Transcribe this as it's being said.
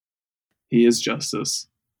He is justice.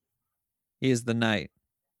 He is the knight.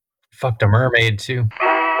 Fucked a mermaid, too.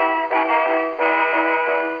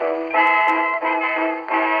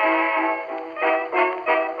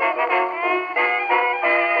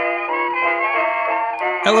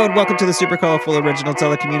 Hello and welcome to the super colorful original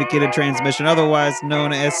telecommunicated transmission, otherwise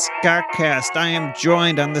known as Scottcast. I am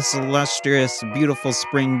joined on this illustrious, beautiful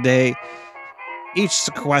spring day, each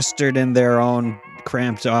sequestered in their own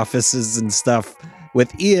cramped offices and stuff,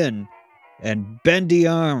 with Ian and Bendy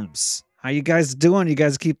Arms. How you guys doing? You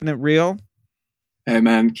guys keeping it real? Hey,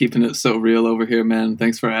 man, keeping it so real over here, man.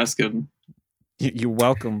 Thanks for asking. You're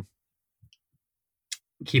welcome.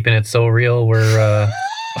 Keeping it so real, we're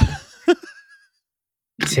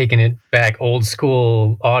taking it back old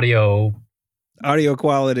school audio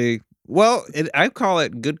quality. Well, I call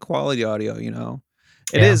it good quality audio, you know.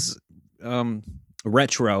 It is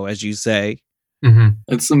retro, as you say. Mm-hmm.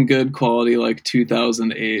 It's some good quality, like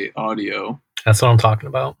 2008 audio. That's what I'm talking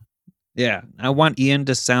about. Yeah, I want Ian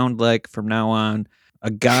to sound like, from now on, a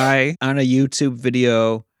guy on a YouTube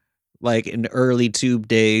video, like in early tube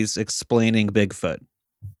days, explaining Bigfoot.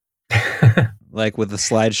 Like with a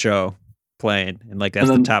slideshow playing, and like that's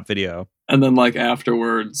the top video. And then like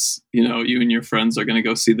afterwards, you know, you and your friends are going to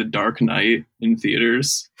go see The Dark Knight in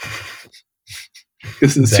theaters.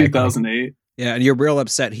 This is 2008. Yeah, and you're real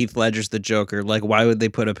upset Heath Ledger's the Joker. Like, why would they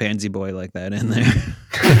put a pansy boy like that in there?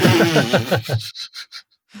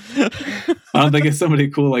 I don't think it's somebody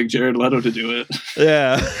cool like Jared Leto to do it.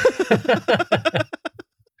 Yeah.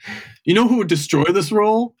 You know who would destroy this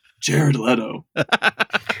role? Jared Leto.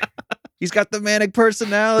 He's got the manic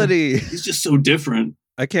personality. He's just so different.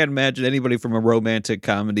 I can't imagine anybody from a romantic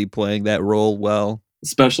comedy playing that role well.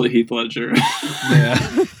 Especially Heath Ledger.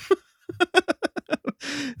 Yeah.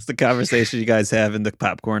 It's the conversation you guys have in the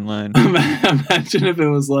popcorn line. Imagine if it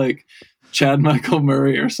was like Chad Michael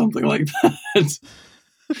Murray or something like that.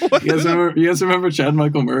 You guys remember Chad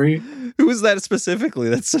Michael Murray? Who was that specifically?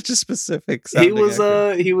 That's such a specific. He was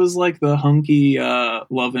like the hunky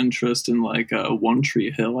love interest in like One Tree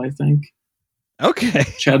Hill, I think. Okay.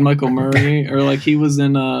 Chad Michael Murray, or like he was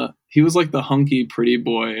like the hunky pretty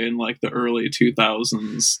boy in like the early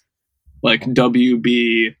 2000s, like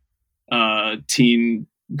WB teen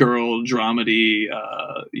girl dramedy,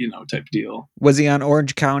 type deal. Was he on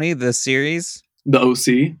Orange County, the series? The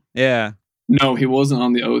OC? Yeah. No, he wasn't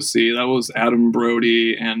on the OC. That was Adam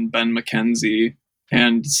Brody and Ben McKenzie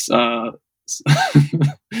and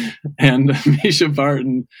and Misha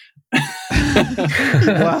Barton.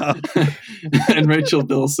 Wow. And Rachel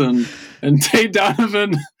Bilson and Tate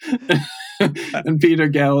Donovan and Peter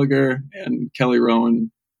Gallagher and Kelly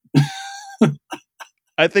Rowan.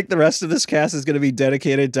 I think the rest of this cast is going to be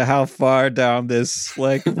dedicated to how far down this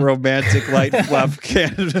like romantic light fluff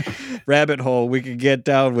rabbit hole we can get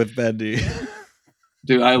down with Bendy.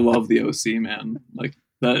 Dude, I love the OC, man. Like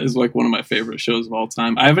that is like one of my favorite shows of all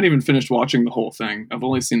time. I haven't even finished watching the whole thing. I've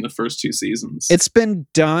only seen the first 2 seasons. It's been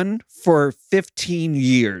done for 15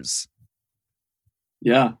 years.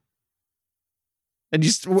 Yeah. And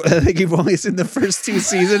I think you've only seen the first 2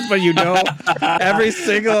 seasons, but you know every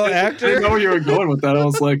single actor. I didn't know where you were going with that. I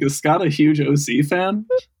was like, is Scott a huge OC fan?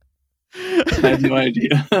 I had no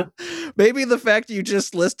idea. Maybe the fact you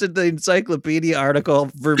just listed the encyclopedia article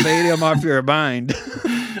verbatim off your mind.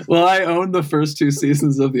 Well, I own the first 2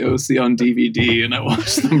 seasons of the OC on DVD, and I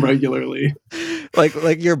watch them regularly.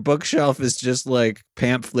 Like your bookshelf is just like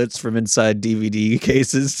pamphlets from inside DVD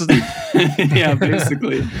cases. Yeah,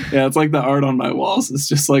 basically. Yeah, it's like the art on my walls. It's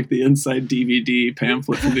just like the inside DVD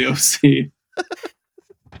pamphlet from the OC.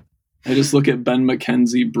 I just look at Ben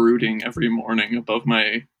McKenzie brooding every morning above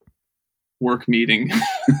my work meeting.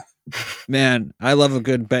 Man, I love a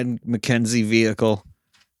good Ben McKenzie vehicle.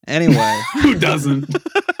 Anyway. Who doesn't?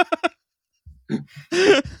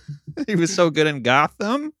 He was so good in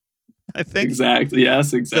Gotham, I think. Exactly.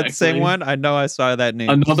 Yes, exactly. Is that the same one? I know I saw that name.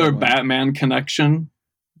 Another somewhere. Batman connection.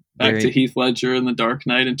 Back to Heath Ledger in The Dark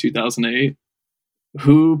Knight in 2008.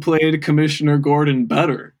 Who played Commissioner Gordon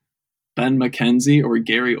better? Ben McKenzie or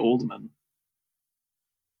Gary Oldman?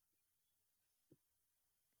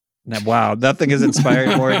 Now, wow, nothing has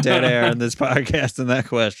inspired more dead air in this podcast than that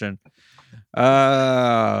question.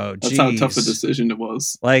 Oh, that's how tough a decision it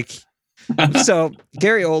was. Like, so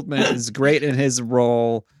Gary Oldman is great in his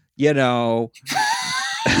role, you know.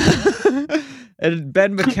 And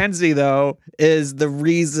Ben McKenzie, though, is the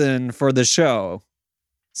reason for the show.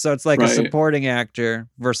 So it's like a supporting actor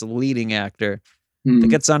versus a leading actor. I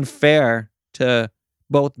think it's unfair to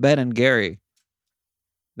both Ben and Gary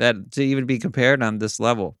that to even be compared on this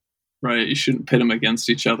level. Right, you shouldn't pit them against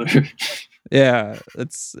each other. Yeah,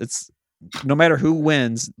 it's no matter who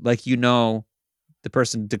wins, like, the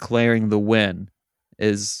person declaring the win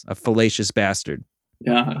is a fallacious bastard.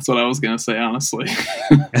 Yeah, that's what I was gonna say, honestly.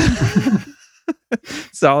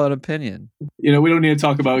 Solid opinion. We don't need to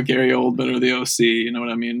talk about Gary Oldman or the OC. You know what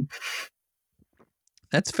I mean?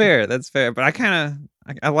 That's fair. But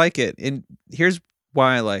I like it. And here's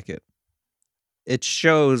why I like it. It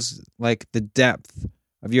shows like the depth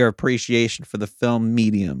of your appreciation for the film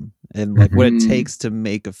medium and like what it takes to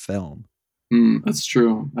make a film. That's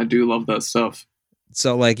true. I do love that stuff.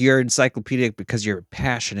 So like you're encyclopedic because you're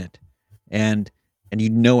passionate and you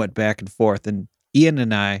know it back and forth. And Ian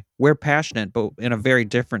and I, we're passionate, but in a very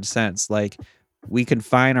different sense. Like we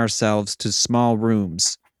confine ourselves to small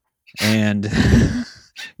rooms and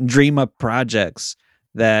dream up projects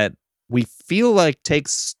that we feel like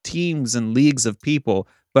takes teams and leagues of people,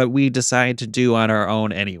 but we decide to do on our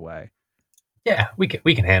own anyway. Yeah, we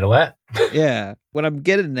can handle that. Yeah. What I'm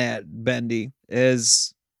getting at, Bendy,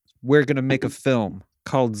 is we're going to make a film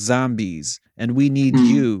called Zombies, and we need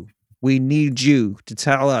you. We need you to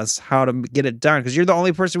tell us how to get it done, because you're the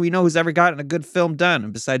only person we know who's ever gotten a good film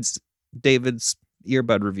done, besides David's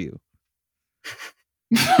earbud review.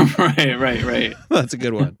 Right. That's a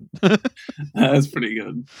good one. That's pretty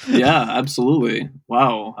good. Yeah, absolutely.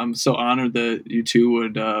 Wow, I'm so honored that you two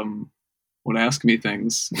would ask me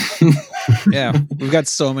things. Yeah, we've got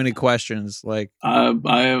so many questions. Like, I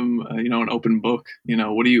am, an open book.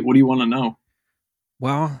 What do you want to know?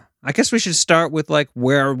 Well, I guess we should start with like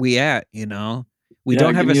where are we at? We don't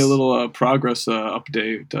have give me a little progress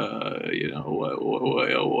update.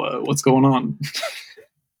 What's going on?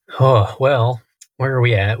 Oh well, where are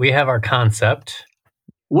we at? We have our concept.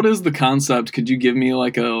 What is the concept? Could you give me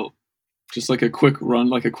just a quick run,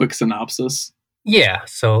 like a quick synopsis? Yeah,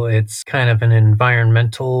 so it's kind of an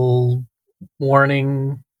environmental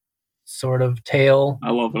warning sort of tale.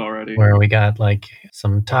 I love it already. Where we got like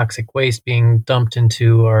some toxic waste being dumped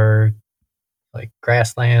into our like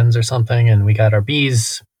grasslands or something, and we got our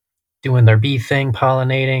bees doing their bee thing,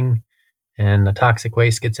 pollinating, and the toxic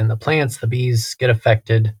waste gets in the plants, the bees get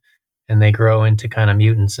affected, and they grow into kind of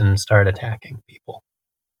mutants and start attacking people.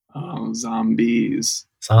 Zombies.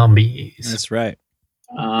 That's right.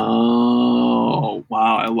 Oh,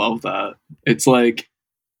 wow. I love that. It's like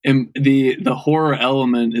the horror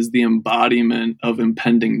element is the embodiment of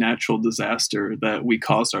impending natural disaster that we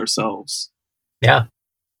cause ourselves. Yeah.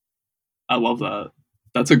 I love that.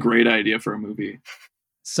 That's a great idea for a movie.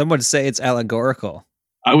 Some would say it's allegorical.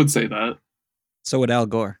 I would say that. So would Al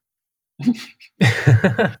Gore.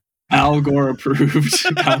 Al Gore approved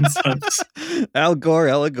concepts. Al Gore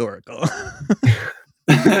allegorical.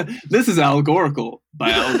 This is allegorical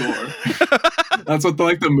by Al Gore. That's what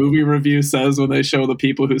the movie review says when they show the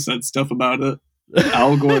people who said stuff about it.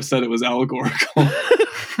 Al Gore said it was allegorical.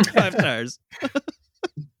 5 stars.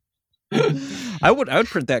 I would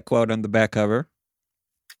print that quote on the back cover.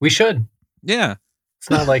 We should. Yeah. It's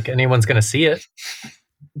not like anyone's going to see it.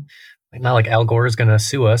 Not like Al Gore is going to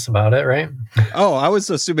sue us about it, right? Oh, I was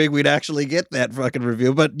assuming we'd actually get that fucking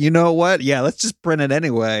review, but you know what? Yeah, let's just print it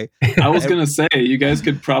anyway. I was going to say, you guys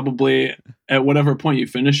could probably, at whatever point you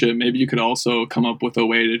finish it, maybe you could also come up with a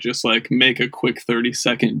way to just make a quick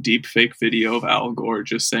 30-second deep fake video of Al Gore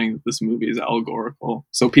just saying that this movie is allegorical.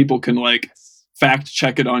 So people can fact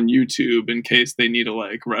check it on YouTube in case they need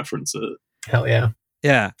to reference it. Hell yeah.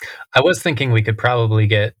 Yeah. I was thinking we could probably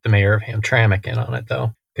get the mayor of Hamtramck in on it,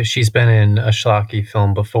 though. Because she's been in a schlocky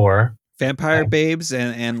film before. Vampire Babes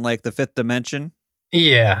and The Fifth Dimension?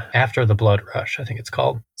 Yeah, After the Blood Rush, I think it's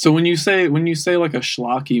called. So when you say like a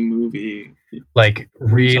schlocky movie...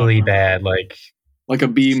 really bad, like a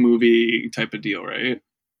B movie type of deal, right?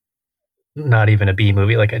 Not even a B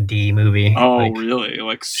movie, like a D movie. Oh, really?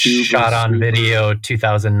 Super, shot on video,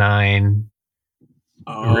 2009.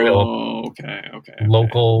 Oh, real okay.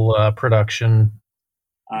 Local production.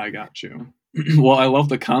 I got you. Well, I love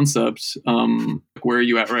the concept. Where are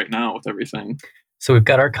you at right now with everything? So we've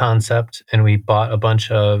got our concept, and we bought a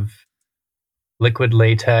bunch of liquid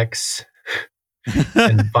latex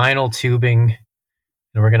and vinyl tubing,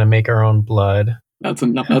 and we're going to make our own blood. That's a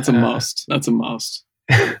must. That's a must.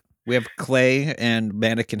 We have clay and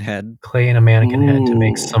mannequin head. Clay and a mannequin head to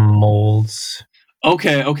make some molds.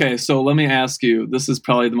 Okay. So let me ask you. This is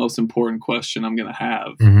probably the most important question I'm going to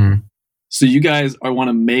have. Mm-hmm. So you guys want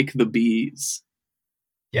to make the bees?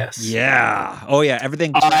 Yes. Yeah. Oh yeah.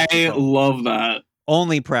 Everything. I love that.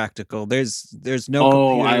 Only practical. There's no.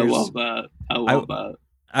 Oh, computers. I love that. I love that.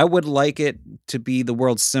 I would like it to be the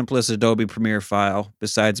world's simplest Adobe Premiere file,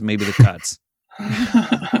 besides maybe the cuts.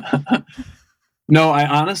 No,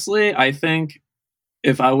 I think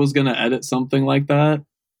if I was gonna edit something like that,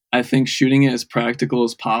 I think shooting it as practical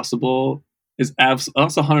as possible is that's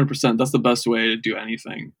 100%. That's the best way to do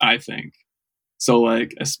anything, I think. So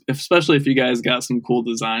like, especially if you guys got some cool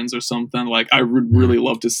designs or something, like I would really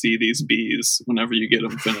love to see these bees whenever you get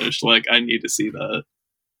them finished. Like I need to see that.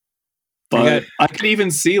 But I could even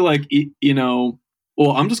see like, you know,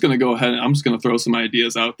 well, I'm just going to go ahead and I'm just going to throw some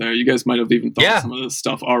ideas out there. You guys might have even thought of some of this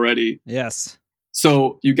stuff already. Yes.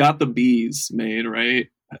 So you got the bees made, right?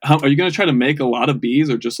 Are you going to try to make a lot of bees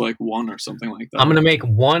or just like one or something like that? I'm going to make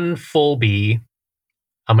one full bee.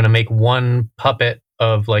 I'm going to make one puppet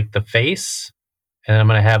of like the face, and I'm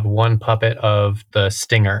going to have one puppet of the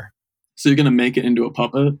stinger. So you're going to make it into a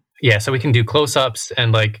puppet? Yeah, so we can do close-ups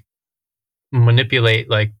and like manipulate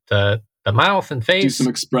like the mouth and face. Do some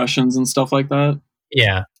expressions and stuff like that?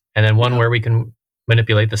 Yeah. And then one where we can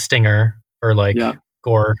manipulate the stinger for like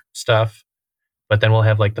gore stuff. But then we'll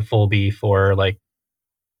have like the full bee for like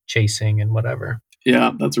chasing and whatever.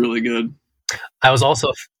 Yeah, that's really good. I was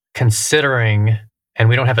also considering, and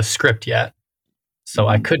we don't have a script yet, so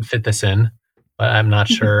I could fit this in, but I'm not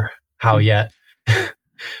sure how yet.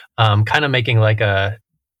 Kind of making like a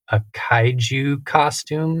kaiju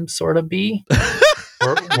costume sort of bee.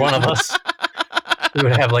 Or one of us. We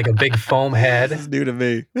would have like a big foam head. It's new to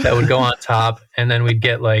me. That would go on top, and then we'd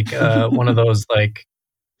get like one of those like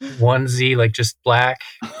onesie, like just black.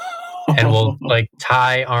 And we'll like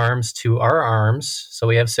tie arms to our arms. So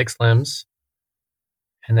we have 6 limbs.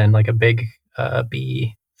 And then like a big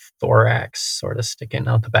bee thorax sort of sticking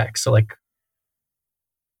out the back. So like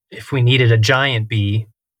if we needed a giant bee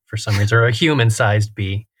for some reason, or a human-sized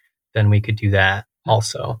bee, then we could do that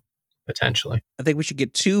also, potentially. I think we should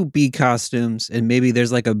get 2 bee costumes, and maybe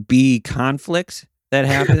there's like a bee conflict that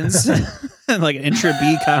happens. Like an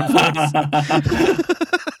intra-bee conflict.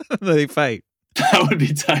 They fight. That would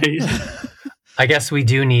be tight. I guess we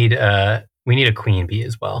do need a queen bee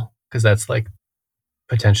as well, because that's like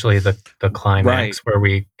potentially the climax where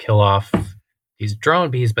we kill off these drone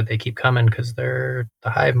bees, but they keep coming because they're the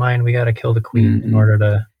hive mind. We got to kill the queen in order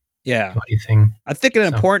to do anything. I think an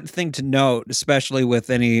important thing to note, especially with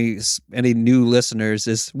any new listeners,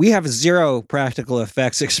 is we have 0 practical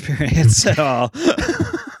effects experience at all.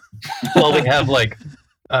 Well, we have like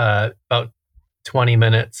about 20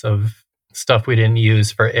 minutes of stuff we didn't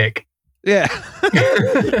use for ick. Yeah.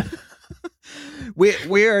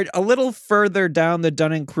 We're a little further down the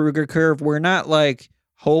Dunning-Kruger curve. We're not like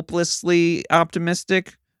hopelessly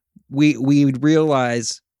optimistic. We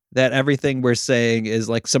realize that everything we're saying is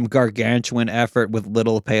like some gargantuan effort with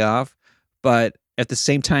little payoff, but at the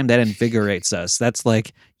same time that invigorates us. That's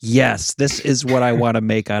like, yes, this is what I want to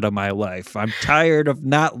make out of my life. I'm tired of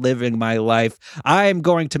not living my life. I am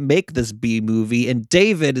going to make this bee movie, and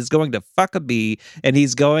David is going to fuck a bee, and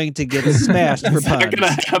he's going to get smashed for puns. Is that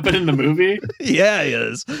going to happen in the movie? Yeah, he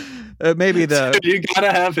is. Maybe the... So you got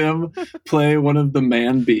to have him play one of the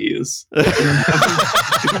man bees.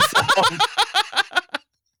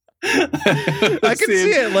 I can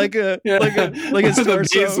see it like a the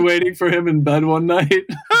bees waiting for him in bed one night.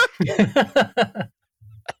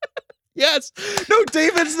 Yes. No,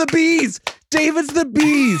 David's the bees. David's the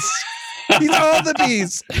bees. He's all the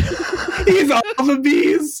bees. He's all the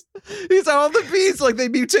bees. He's all the bees. Like they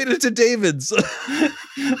mutated to David's.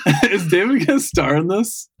 Is David gonna star in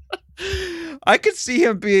this? I could see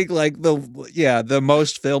him being like the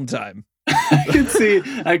most film time.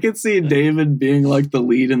 I could see David being like the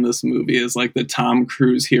lead in this movie as like the Tom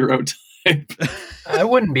Cruise hero type. I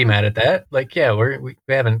wouldn't be mad at that. Like, yeah, we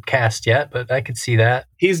haven't cast yet, but I could see that.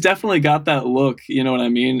 He's definitely got that look, you know what I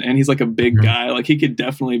mean? And he's like a big guy. Like he could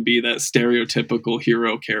definitely be that stereotypical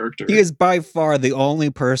hero character. He is by far the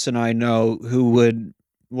only person I know who would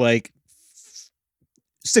like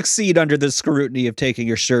succeed under the scrutiny of taking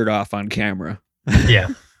your shirt off on camera. Yeah.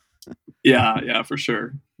 Yeah, for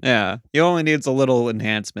sure. Yeah, he only needs a little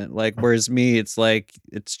enhancement. Like, whereas me, it's like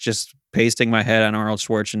it's just pasting my head on Arnold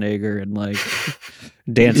Schwarzenegger and like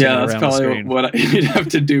dancing around the screen. Yeah, that's probably what you'd have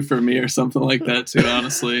to do for me or something like that too,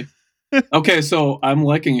 honestly. Okay, so I'm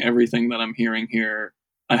liking everything that I'm hearing here.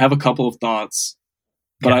 I have a couple of thoughts,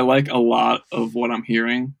 but I like a lot of what I'm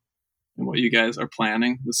hearing and what you guys are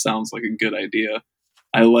planning. This sounds like a good idea.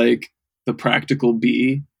 I like the practical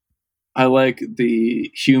bee. I like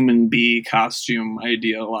the human bee costume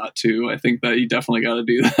idea a lot too. I think that you definitely got to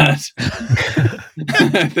do that.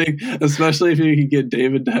 I think, especially if you could get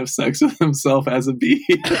David to have sex with himself as a bee.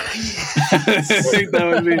 I think that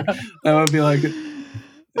would be like,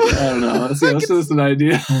 I don't know. That's just an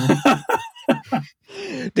idea.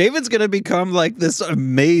 David's gonna become like this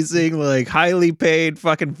amazing, like highly paid,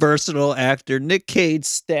 fucking versatile actor, Nick Cage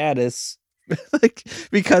status. Like,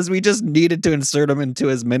 because we just needed to insert him into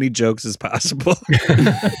as many jokes as possible.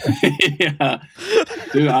 Yeah.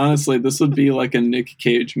 Dude, honestly, this would be like a Nick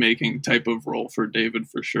Cage making type of role for David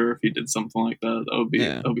for sure if he did something like that.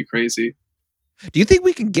 That would be crazy. Do you think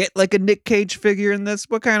we can get like a Nick Cage figure in this?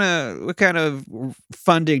 What kind of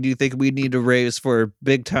funding do you think we need to raise for a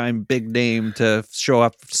big time, big name to show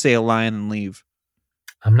up, say a line, and leave?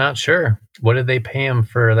 I'm not sure. What did they pay him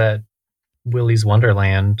for that Willy's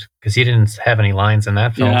Wonderland? Because he didn't have any lines in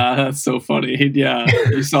that film. Yeah, that's so funny.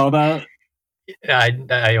 You saw that?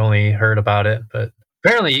 I only heard about it, but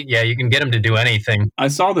apparently, yeah, you can get him to do anything. I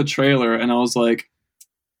saw the trailer and I was like,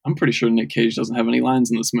 I'm pretty sure Nick Cage doesn't have any lines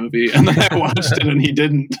in this movie. And then I watched it and he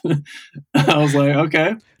didn't. I was like,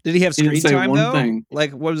 okay. Did he have screen time though? Thing.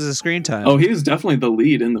 Like, what was the screen time? Oh, he was definitely the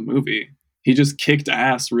lead in the movie. He just kicked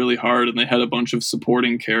ass really hard, and they had a bunch of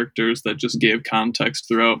supporting characters that just gave context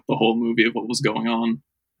throughout the whole movie of what was going on.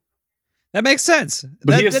 That makes sense.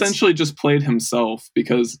 But he essentially just played himself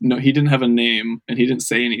because he didn't have a name and he didn't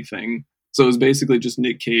say anything. So it was basically just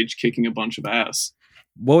Nick Cage kicking a bunch of ass.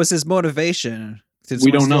 What was his motivation? Did we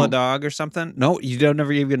don't know. A dog or something? No, you don't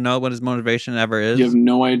never even know what his motivation ever is. You have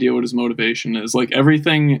no idea what his motivation is. Like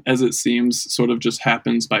everything, as it seems, sort of just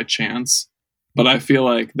happens by chance. But I feel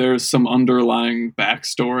like there's some underlying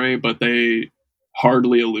backstory, but they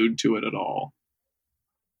hardly allude to it at all.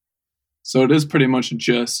 So it is pretty much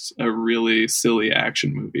just a really silly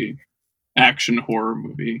action horror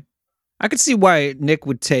movie. I could see why Nick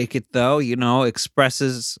would take it, though.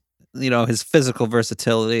 Expresses, his physical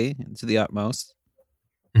versatility to the utmost.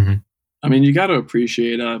 Mm-hmm. I mean, you got to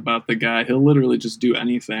appreciate about the guy. He'll literally just do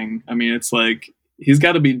anything. I mean, it's like he's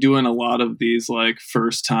got to be doing a lot of these like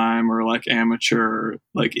first time or like amateur,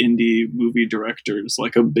 like indie movie directors,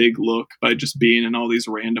 like a big look by just being in all these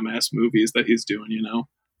random ass movies that he's doing,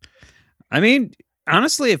 I mean,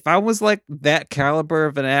 honestly, if I was like that caliber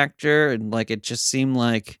of an actor and like it just seemed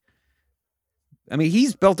like, I mean,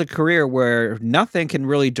 he's built a career where nothing can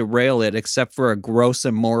really derail it except for a gross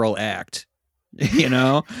immoral act.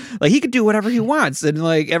 Like he could do whatever he wants, and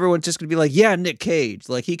like everyone's just gonna be like, yeah, Nick Cage.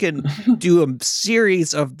 Like he can do a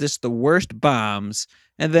series of the worst bombs,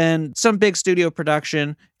 and then some big studio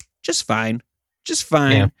production, just fine.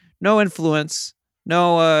 Yeah. No influence.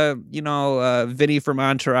 No, Vinny from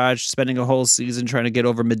Entourage spending a whole season trying to get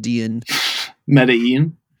over Medellin.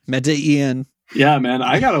 Yeah, man,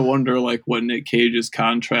 I gotta wonder like what Nick Cage's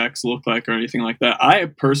contracts look like or anything like that. I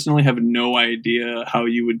personally have no idea how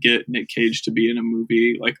you would get Nick Cage to be in a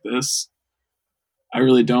movie like this. I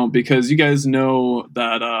really don't, because you guys know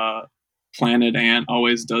that Planet Ant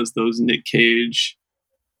always does those Nick Cage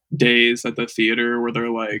days at the theater where they're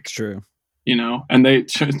like, true, and they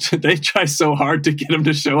try so hard to get him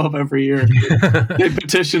to show up every year. They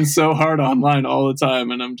petition so hard online all the time,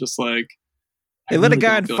 and I'm just like. They lit a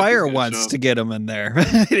guy on fire once to get him in there.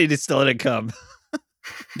 He just still didn't come.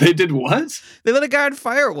 They did what? They lit a guy on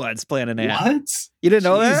fire once, Planet Ant. What? You didn't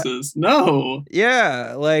know that? No.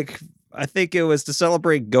 Yeah, like I think it was to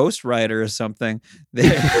celebrate Ghost Rider or something. They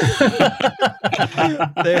had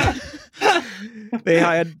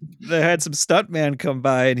some stuntman come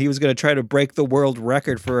by, and he was going to try to break the world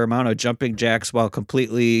record for amount of jumping jacks while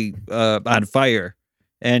completely on fire.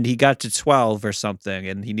 And he got to 12 or something,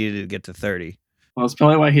 and he needed to get to 30. Well, that's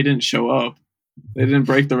probably why he didn't show up. They didn't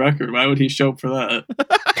break the record. Why would he show up for that?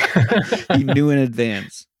 He knew in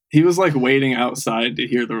advance. He was like waiting outside to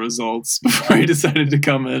hear the results before he decided to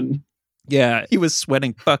come in. Yeah, he was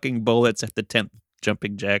sweating fucking bullets at the 10th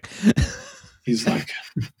jumping jack. He's like,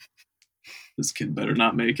 this kid better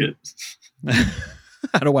not make it.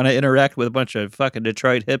 I don't want to interact with a bunch of fucking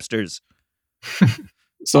Detroit hipsters.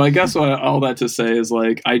 So I guess all that to say is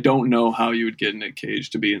like, I don't know how you would get Nick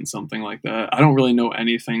Cage to be in something like that. I don't really know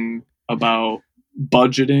anything about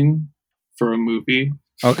budgeting for a movie.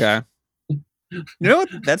 Okay. You know what?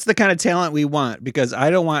 That's the kind of talent we want, because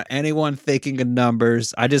I don't want anyone thinking of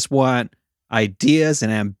numbers. I just want ideas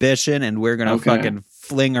and ambition, and we're going to fucking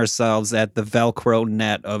fling ourselves at the Velcro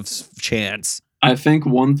net of chance. I think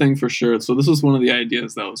one thing for sure. So this was one of the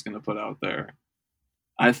ideas that I was going to put out there.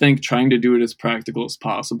 I think trying to do it as practical as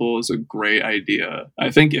possible is a great idea.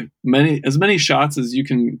 I think as many shots as you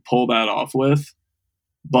can pull that off with,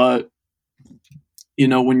 but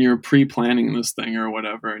when you're pre-planning this thing or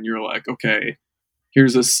whatever, and you're like, okay,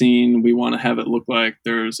 here's a scene, we want to have it look like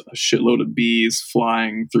there's a shitload of bees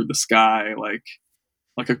flying through the sky, like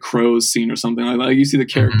a crow's scene or something like that. Like you see the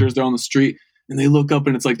characters, they're on the street, and they look up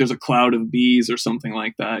and it's like there's a cloud of bees or something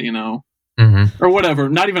like that, or whatever.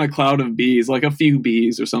 Not even a cloud of bees, like a few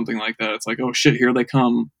bees or something like that. It's like, oh shit, here they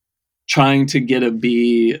come, trying to get a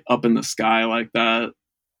bee up in the sky like that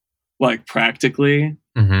like practically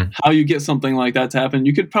how you get something like that to happen.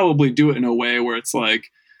 You could probably do it in a way where it's like,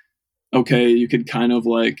 okay, you could kind of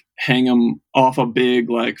like hang them off a big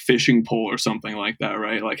like fishing pole or something like that,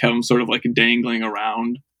 right? Like have them sort of like dangling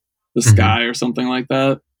around the sky or something like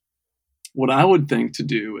that. What I would think to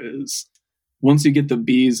do is, once you get the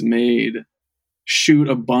bees made, shoot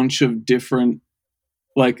a bunch of different,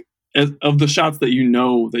 like, of the shots that you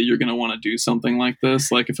know that you're going to want to do something like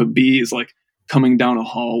this. Like if a bee is like coming down a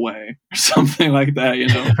hallway or something like that, you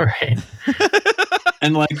know? Right.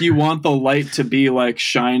 And like you want the light to be like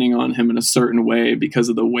shining on him in a certain way because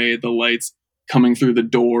of the way the light's coming through the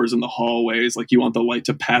doors and the hallways. Like you want the light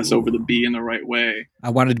to pass over the bee in the right way. I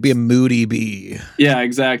wanted to be a moody bee. Yeah,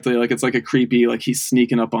 exactly. Like it's like a creepy, like he's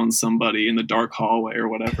sneaking up on somebody in the dark hallway or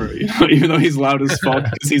whatever, you know, even though he's loud as fuck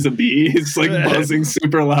because he's a bee, he's like buzzing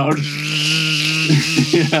super loud.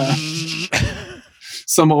 Yeah.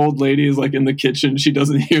 Some old lady is like in the kitchen. She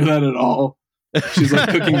doesn't hear that at all. She's like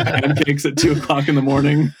cooking pancakes at 2:00 in the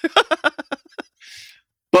morning.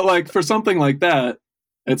 But like for something like that,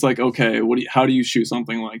 it's like, okay, how do you shoot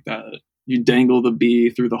something like that? You dangle the bee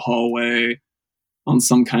through the hallway on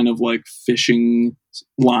some kind of like fishing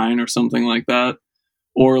line or something like that,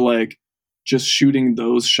 or like just shooting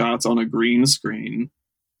those shots on a green screen.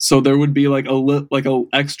 So there would be like a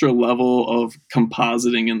extra level of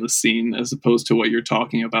compositing in the scene as opposed to what you're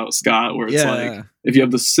talking about, Scott, where it's like if you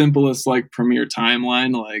have the simplest like Premiere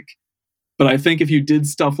timeline, like, but I think if you did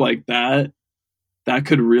stuff like that, that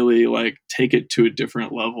could really like take it to a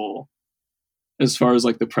different level as far as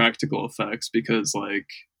like the practical effects, because like,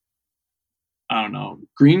 I don't know,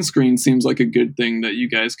 green screen seems like a good thing that you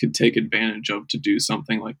guys could take advantage of to do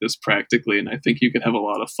something like this practically. And I think you could have a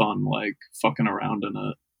lot of fun, like fucking around in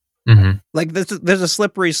it. Like there's a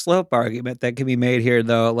slippery slope argument that can be made here,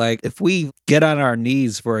 though. Like if we get on our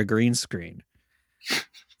knees for a green screen,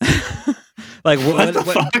 like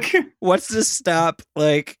what's to stop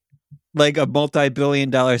like a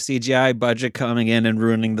multi-billion-dollar CGI budget coming in and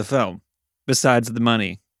ruining the film? Besides the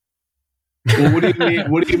money. Well, what do you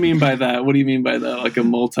mean? What do you mean by that? What do you mean by that? Like a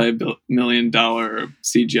multi-million-dollar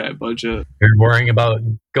CGI budget? You're worrying about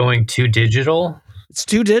going too digital? It's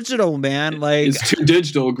too digital, man. Like it's too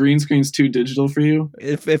digital. Green screen's too digital for you.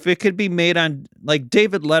 If it could be made on like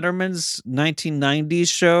David Letterman's 1990s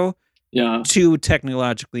show, too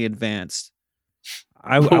technologically advanced.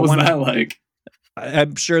 What was that like?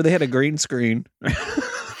 I'm sure they had a green screen.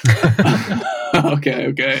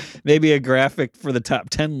 Okay. Maybe a graphic for the top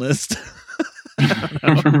 10 list.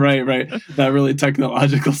 Right. That really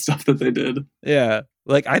technological stuff that they did. Yeah.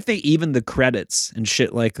 Like, I think even the credits and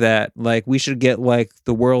shit like that, like, we should get, like,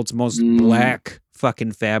 the world's most black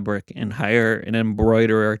fucking fabric and hire an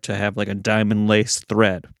embroiderer to have, like, a diamond lace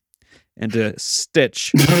thread and to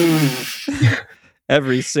stitch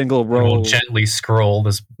every single roll. We'll gently scroll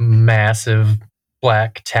this massive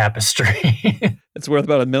black tapestry. It's worth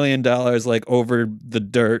about $1 million, like, over the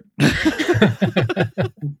dirt.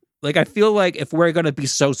 Like, I feel like if we're going to be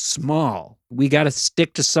so small, we got to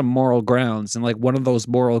stick to some moral grounds. And, like, one of those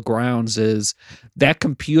moral grounds is that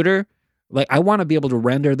computer. Like, I want to be able to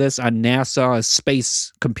render this on NASA's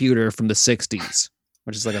space computer from the 60s,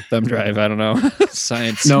 which is like a thumb drive. I don't know.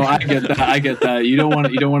 Science. No, I get that. You don't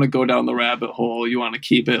want to go down the rabbit hole. You want to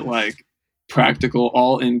keep it, like, practical,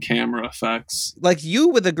 all in camera effects. Like you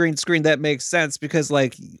with a green screen, that makes sense because,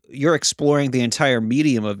 like, you're exploring the entire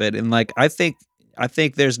medium of it. And, like, I think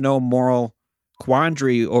there's no moral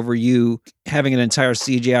quandary over you having an entire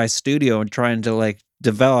CGI studio and trying to, like,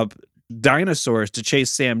 develop dinosaurs to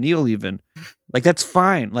chase Sam Neill even. Like, that's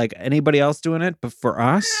fine. Like, anybody else doing it. But for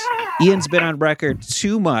us, Ian's been on record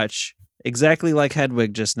too much, exactly like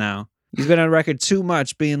Hedwig just now. He's been on record too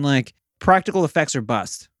much being like, practical effects are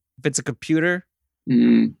bust. If it's a computer,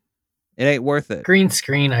 it ain't worth it. Green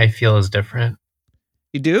screen, I feel, is different.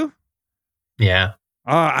 You do? Yeah.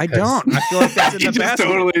 Oh, I don't. I feel like that's in the past.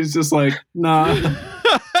 Totally is just like, nah.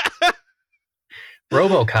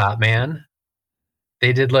 RoboCop, man.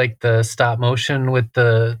 They did like the stop motion with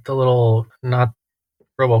the little, not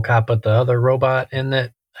RoboCop, but the other robot in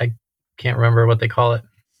it. I can't remember what they call it.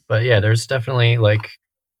 But yeah, there's definitely like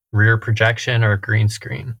rear projection or green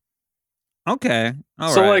screen. Okay. All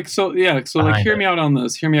so right. Hear me out on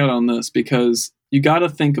this because you got to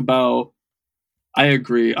think about. I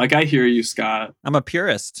agree. Like, I hear you, Scott. I'm a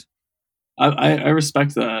purist. I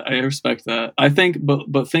respect that. I think,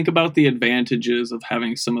 but think about the advantages of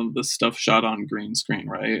having some of this stuff shot on green screen,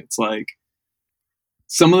 right? It's like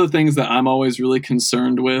some of the things that I'm always really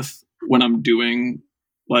concerned with when I'm doing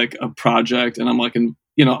like a project and I'm like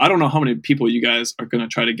I don't know how many people you guys are going to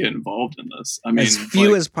try to get involved in this. I mean, as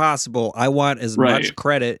few as possible. I want as much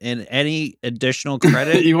credit, and any additional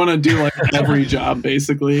credit. You want to do like every job,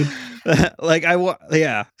 basically. Like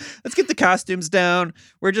yeah. Let's get the costumes down.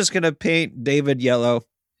 We're just gonna paint David yellow.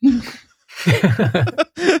 Okay,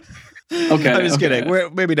 I'm just kidding. We're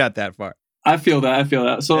maybe not that far. I feel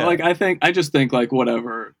that. So like, I just think like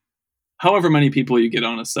whatever, however many people you get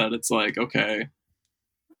on a set, it's like, okay,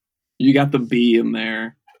 you got the bee in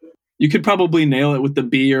there. You could probably nail it with the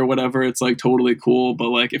bee or whatever. It's like totally cool. But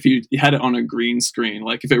like if you had it on a green screen,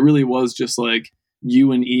 like if it really was just like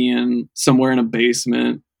you and Ian somewhere in a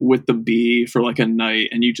basement with the bee for like a night,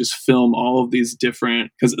 and you just film all of these different,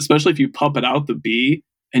 because especially if you puppet out the bee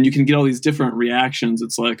and you can get all these different reactions,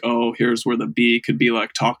 it's like, oh, here's where the bee could be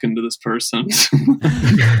like talking to this person.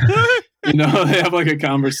 They have like a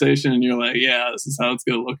conversation and you're like, yeah, this is how it's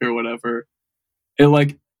gonna look or whatever. It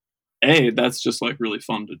like, that's just like really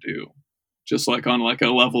fun to do, just like on like a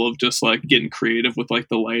level of just like getting creative with like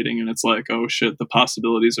the lighting, and it's like, oh shit, the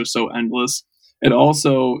possibilities are so endless. It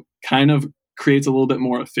also kind of creates a little bit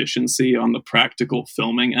more efficiency on the practical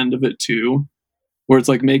filming end of it too, where it's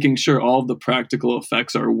like making sure all of the practical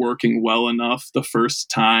effects are working well enough the first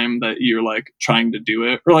time that you're like trying to do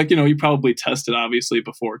it, or like, you probably tested obviously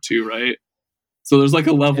before too, right? So there's like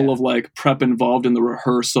a level of like prep involved in the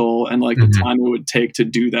rehearsal and like the time it would take to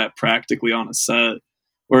do that practically on a set,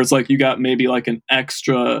 where it's like you got maybe like an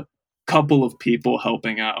extra couple of people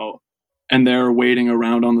helping out and they're waiting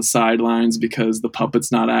around on the sidelines because the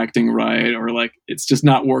puppet's not acting right, or like it's just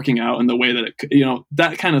not working out in the way that it,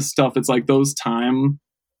 that kind of stuff. It's like those time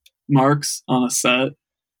marks on a set,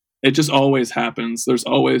 it just always happens. There's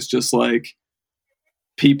always just like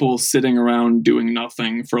people sitting around doing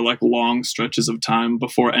nothing for like long stretches of time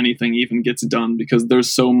before anything even gets done, because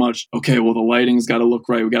there's so much, okay, well, the lighting's got to look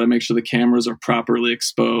right. We got to make sure the cameras are properly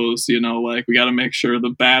exposed, like we got to make sure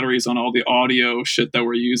the batteries on all the audio shit that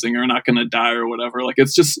we're using are not going to die or whatever. Like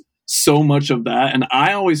it's just so much of that. And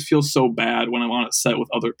I always feel so bad when I'm on a set with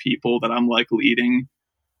other people that I'm like leading,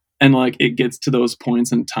 and like it gets to those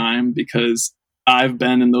points in time, because I've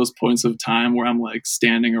been in those points of time where I'm like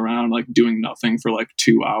standing around like doing nothing for like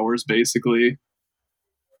 2 hours basically.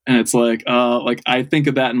 And it's like I think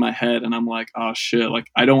of that in my head and I'm like, oh shit, like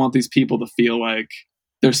I don't want these people to feel like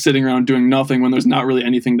they're sitting around doing nothing when there's not really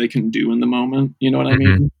anything they can do in the moment. You know what I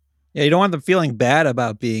mean? Yeah, you don't want them feeling bad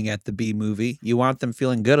about being at the B movie. You want them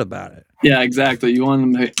feeling good about it. Yeah, exactly. You want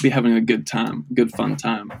them to be having a good time, good fun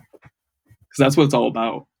time. Because that's what it's all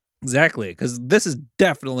about. Exactly. Because this is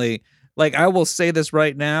definitely... Like, I will say this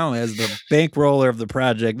right now as the bankroller of the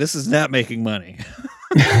project, this is not making money.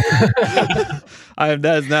 That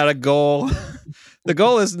is not a goal. The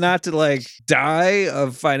goal is not to, like, die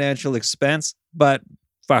of financial expense, but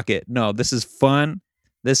fuck it. No, this is fun.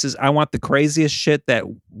 I want the craziest shit that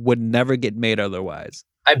would never get made otherwise.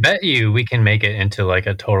 I bet you we can make it into, like,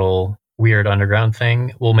 a total weird underground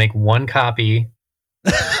thing. We'll make one copy.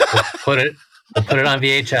 We'll put it on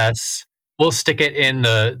VHS. We'll stick it in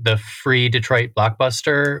the free Detroit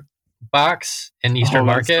Blockbuster box in Eastern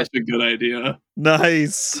Market. That's such a good idea.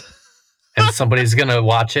 Nice. And somebody's gonna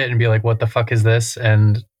watch it and be like, "What the fuck is this?"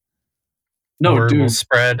 And word will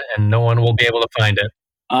spread, and no one will be able to find it.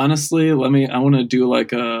 Honestly, I want to do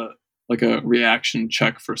like a reaction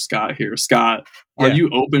check for Scott here. Scott, are you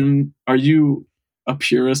open? Are you a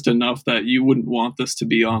purist enough that you wouldn't want this to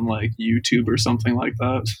be on like YouTube or something like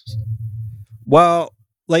that? Well,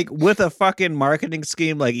 like with a fucking marketing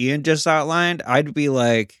scheme like Ian just outlined, I'd be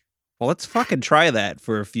like, well, let's fucking try that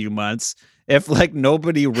for a few months. If like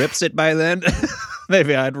nobody rips it by then,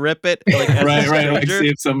 maybe I'd rip it. Like, right. Like see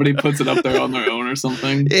if somebody puts it up there on their own or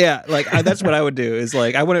something. Yeah, like that's what I would do. Is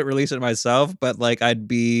like I wouldn't release it myself, but like I'd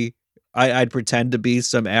pretend to be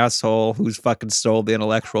some asshole who's fucking stole the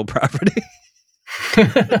intellectual property.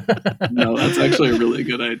 No, that's actually a really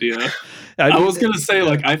good idea. I was gonna say,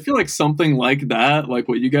 like, I feel like something like that, like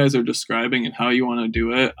what you guys are describing and how you want to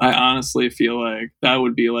do it, I honestly feel like that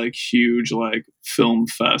would be like huge, like film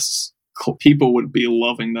fests. People would be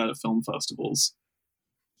loving that at film festivals.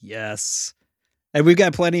 Yes, and we've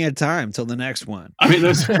got plenty of time till the next one. I mean,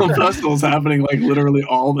 there's film festivals happening like literally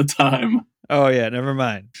all the time. Oh yeah, never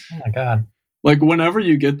mind. Oh my god. Like, whenever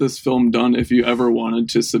you get this film done, if you ever wanted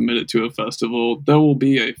to submit it to a festival, there will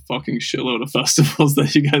be a fucking shitload of festivals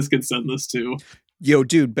that you guys can send this to. Yo,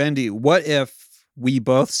 dude, Bendy, what if we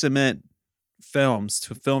both submit films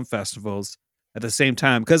to film festivals at the same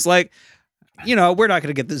time? Because, like, we're not going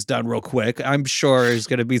to get this done real quick. I'm sure there's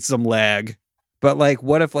going to be some lag. But, like,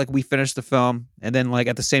 what if, like, we finish the film and then, like,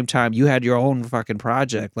 at the same time, you had your own fucking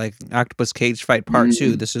project, like Octopus Cage Fight Part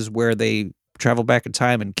 2. This is where they travel back in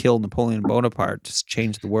time and kill Napoleon Bonaparte, just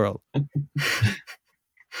change the world.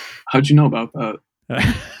 How'd you know about that?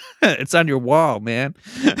 It's on your wall, man.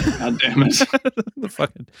 God damn it. The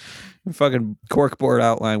fucking corkboard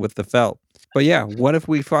outline with the felt. But yeah, what if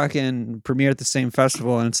we fucking premiere at the same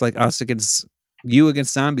festival and it's like us against you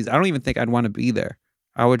against zombies? I don't even think I'd want to be there.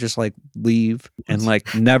 I would just like leave and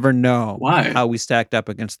like never know how we stacked up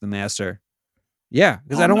against the master. Yeah,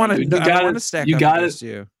 because I don't want to. I don't want to stack up against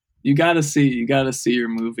you. You gotta see your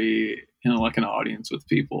movie in like an audience with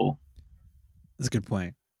people. That's a good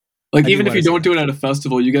point. Like, even if you don't do it at a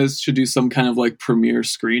festival, you guys should do some kind of like premiere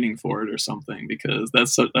screening for it or something, because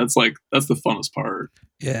that's the funnest part.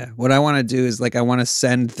 Yeah. What I want to do is like, I want to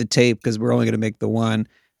send the tape, because we're only going to make the one,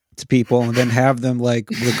 to people, and then have them like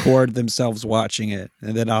record themselves watching it.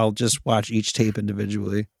 And then I'll just watch each tape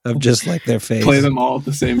individually of just like their face. Play them all at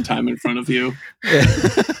the same time in front of you.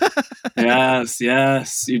 Yeah.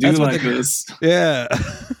 Yes. You do like this. Yeah.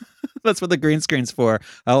 That's what the green screen's for.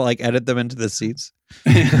 I'll like edit them into the seats.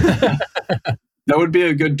 That would be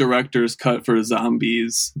a good director's cut for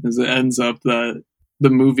zombies, as it ends up that the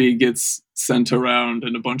movie gets sent around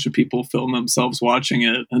and a bunch of people film themselves watching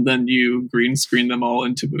it, and then you green screen them all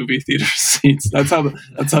into movie theater seats. That's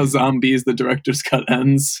how Zombies, the director's cut,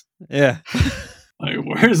 ends. Yeah. Like,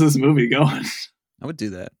 where's this movie going? I would do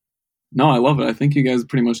that. No, I love it. I think you guys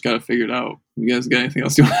pretty much got it figured out. You guys got anything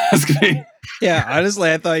else you want to ask me? Yeah,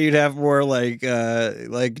 honestly, I thought you'd have more like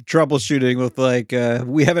troubleshooting with like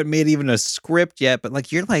we haven't made even a script yet, but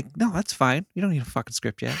like you're like, no, that's fine. You don't need a fucking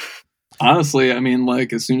script yet. Honestly, I mean,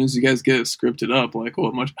 like, as soon as you guys get it scripted up, like,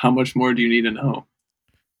 how much more do you need to know?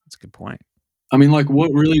 That's a good point. I mean, like,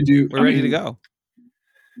 what really do... We're ready to go.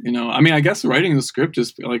 You know, I mean, I guess writing the script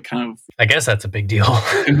is like kind of... I guess that's a big deal.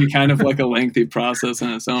 Can be kind of like a lengthy process in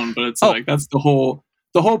its own, but it's like, that's the whole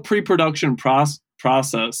pre-production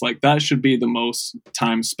process. Like, that should be the most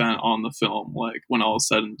time spent on the film, like, when all is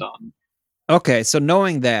said and done. Okay, so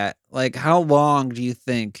knowing that, like, how long do you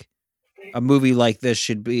think a movie like this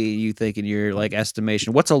should be, you think, in your like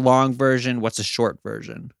estimation? What's a long version? What's a short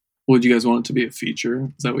version? Would you guys want it to be a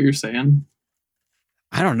feature? Is that what you're saying?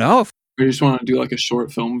 I don't know. Or you just want to do like a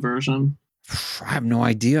short film version? I have no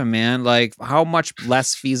idea, man. Like, how much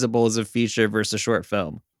less feasible is a feature versus a short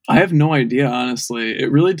film? I have no idea, honestly.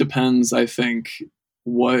 It really depends, I think,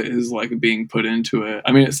 what is like being put into it.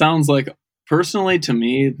 I mean, it sounds like, personally, to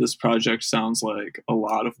me, this project sounds like a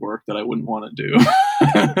lot of work that I wouldn't want to do.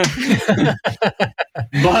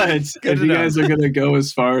 But if you guys are going to go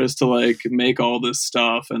as far as to like make all this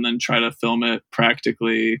stuff and then try to film it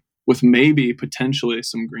practically with maybe potentially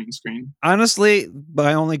some green screen. Honestly,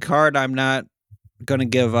 my only card I'm not going to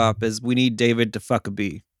give up is we need David to fuck a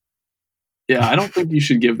bee. Yeah, I don't think you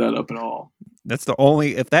should give that up at all. That's the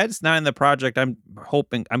only, if that's not in the project, I'm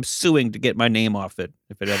suing to get my name off it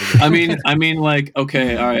if it ever gets. I mean, like,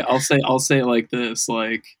 okay, all right, I'll say it like this.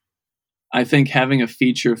 Like, I think having a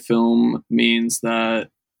feature film means that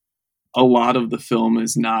a lot of the film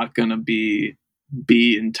is not going to be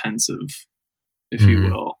intensive, if you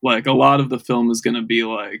will. Like, a lot of the film is going to be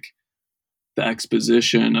like the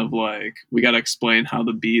exposition of like, we got to explain how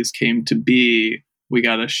the bees came to be. We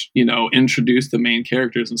got to, introduce the main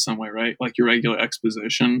characters in some way, right? Like your regular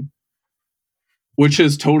exposition, which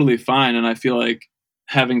is totally fine. And I feel like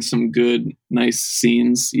having some good, nice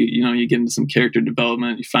scenes, you get into some character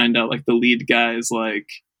development. You find out like the lead guy is like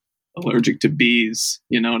allergic to bees.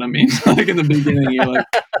 You know what I mean? Like in the beginning, you're like,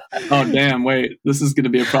 oh, damn, wait, this is going to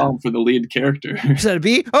be a problem for the lead character. Is that a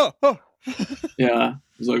bee? Oh. Yeah.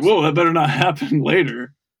 It's like, whoa, that better not happen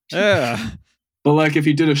later. Yeah. But like if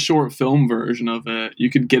you did a short film version of it, you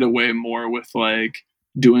could get away more with like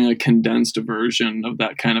doing a condensed version of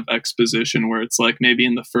that kind of exposition where it's like maybe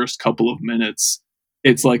in the first couple of minutes,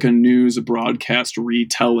 it's like a news broadcast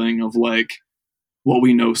retelling of like what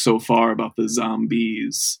we know so far about the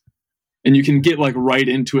zombies. And you can get like right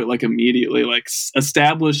into it like immediately, like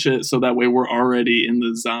establish it so that way we're already in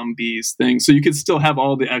the zombies thing. So you could still have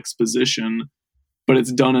all the exposition, but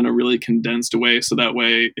it's done in a really condensed way. So that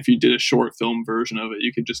way, if you did a short film version of it,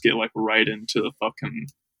 you could just get like right into the fucking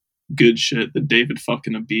good shit. The David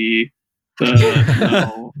fucking a bee,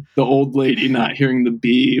 the old lady not hearing the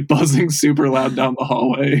bee buzzing super loud down the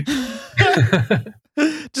hallway.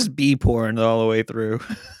 Just bee porn all the way through.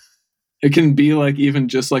 It can be like even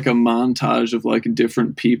just like a montage of like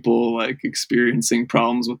different people like experiencing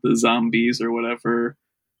problems with the zombies or whatever,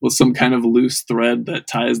 with some kind of loose thread that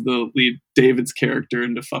ties the lead David's character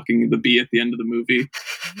into fucking the bee at the end of the movie.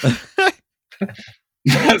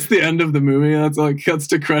 That's the end of the movie. That's like cuts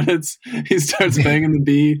to credits. He starts banging the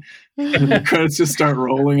bee, and the credits just start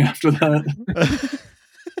rolling after that.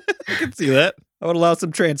 I can see that. I would allow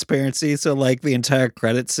some transparency, so like the entire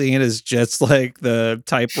credit scene is just like the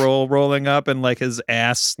type roll rolling up and like his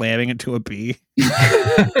ass slamming into a bee.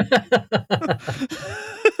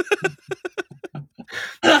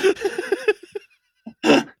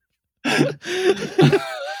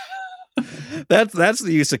 That's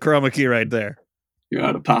the use of chroma key right there. You're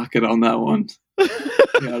out of pocket on that one.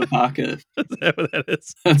 You're out of pocket. Is that what that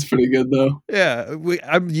is? That's pretty good though. Yeah,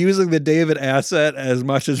 I'm using the David asset as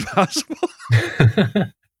much as possible.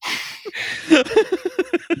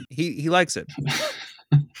 He likes it.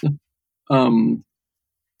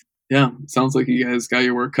 Yeah, sounds like you guys got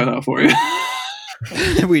your work cut out for you.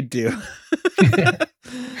 We do.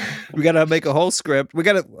 We got to make a whole script.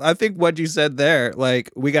 I think what you said there, like,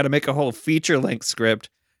 we got to make a whole feature-length script,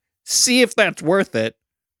 see if that's worth it,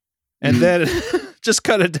 and then just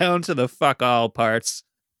cut it down to the fuck all parts.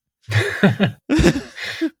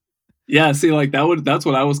 Yeah, see, like that's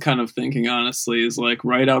what I was kind of thinking, honestly, is like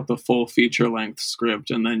write out the full feature-length script,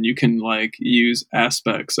 and then you can like use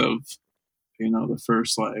aspects of, the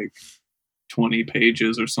first like 20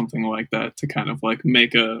 pages or something like that to kind of like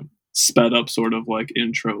make a sped up sort of like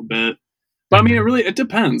intro bit. But I mean, it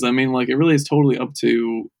depends. I mean, like it really is totally up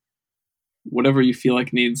to whatever you feel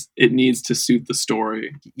like needs to suit the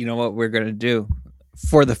story. You know what we're going to do?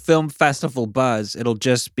 For the film festival buzz, it'll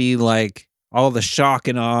just be like all the shock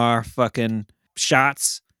and awe fucking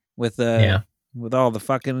shots with all the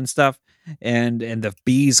fucking and stuff, and the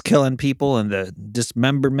bees killing people and the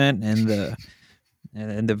dismemberment and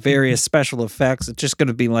the various special effects. It's just going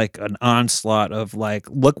to be like an onslaught of like,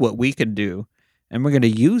 look what we can do, and we're going to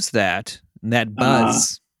use that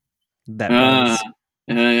buzz. Yeah.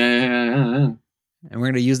 And we're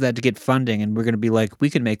going to use that to get funding, and we're going to be like, we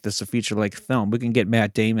can make this a feature-length film. We can get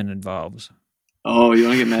Matt Damon involved. Oh, you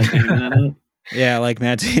want to get Matt Damon in it? Yeah, like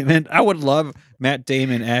Matt Damon. I would love Matt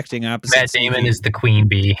Damon acting opposite. Matt Damon is the queen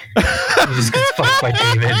bee. He just gets fucked by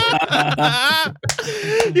David.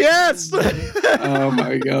 Yes. Oh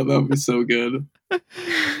my god, that would be so good. Yeah,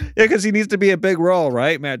 because he needs to be a big role,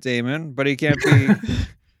 right, Matt Damon? But he can't be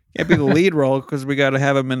the lead role because we got to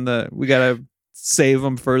have him we got to save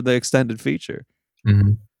him for the extended feature.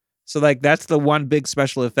 Mm-hmm. So like that's the one big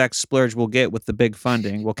special effects splurge we'll get with the big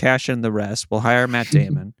funding. We'll cash in the rest. We'll hire Matt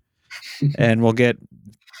Damon, and we'll get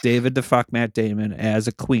David to fuck Matt Damon as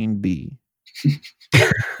a queen bee.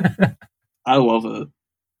 I love it.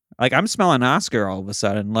 Like I'm smelling Oscar all of a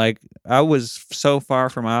sudden. Like I was so far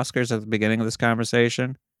from Oscars at the beginning of this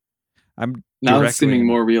conversation. Now it's seeming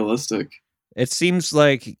more realistic. It seems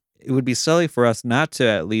like it would be silly for us not to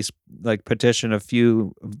at least like petition a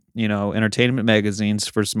few, entertainment magazines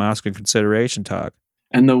for some Oscar consideration talk.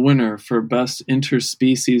 And the winner for best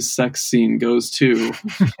interspecies sex scene goes to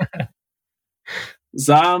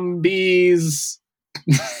Zombies.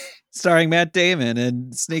 Starring Matt Damon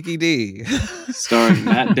and Sneaky D. Starring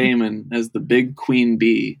Matt Damon as the big queen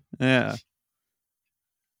bee. Yeah.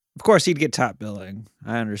 Of course, he'd get top billing.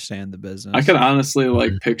 I understand the business. I could honestly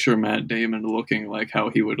picture Matt Damon looking like how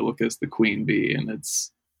he would look as the queen bee, and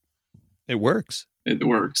it works. It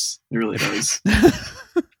works. It really does.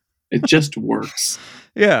 It just works.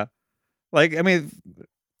 Yeah. Like, I mean,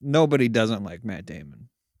 nobody doesn't like Matt Damon.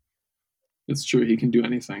 It's true. He can do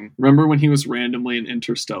anything. Remember when he was randomly in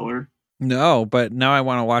Interstellar? No, but now I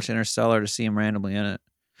want to watch Interstellar to see him randomly in it.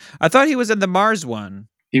 I thought he was in the Mars one.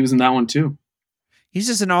 He was in that one too. He's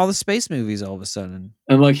just in all the space movies all of a sudden.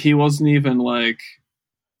 And he wasn't even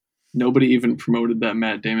nobody even promoted that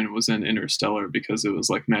Matt Damon was in Interstellar because it was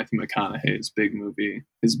Matthew McConaughey's big movie,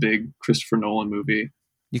 his big Christopher Nolan movie.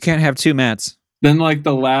 You can't have two Matts. Then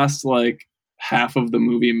the last half of the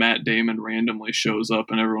movie, Matt Damon randomly shows up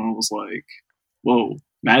and everyone was like, whoa,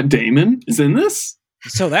 Matt Damon is in this?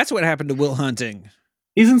 So that's what happened to Will Hunting.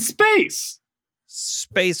 He's in space.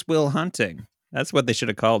 Space Will Hunting. That's what they should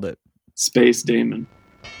have called it. Space Damon.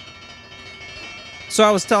 So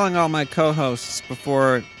I was telling all my co-hosts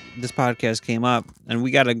before this podcast came up, and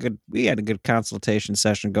we had a good consultation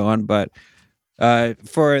session going, but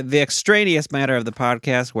for the extraneous matter of the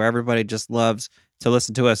podcast, where everybody just loves to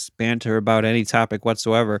listen to us banter about any topic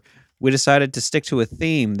whatsoever, we decided to stick to a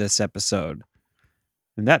theme this episode.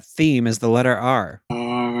 And that theme is the letter R.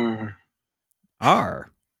 R.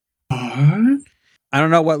 R. R? I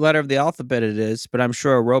don't know what letter of the alphabet it is, but I'm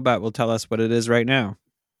sure a robot will tell us what it is right now.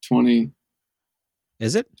 20.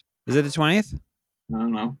 Is it? Is it the 20th? I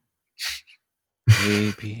don't know.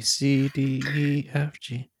 A, B, C, D, E, F,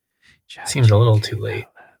 G. Seems a little too late.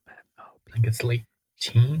 I think it's late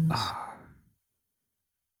teens.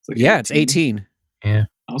 It's 18. Yeah.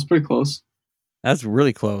 That was pretty close. That's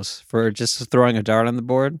really close for just throwing a dart on the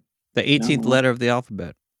board. The 18th letter of the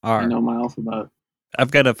alphabet. I R. know my alphabet.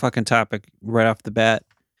 I've got a fucking topic right off the bat.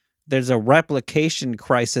 There's a replication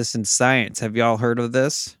crisis in science. Have y'all heard of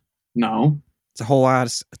this? No. It's a whole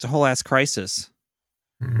ass crisis.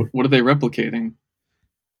 What are they replicating?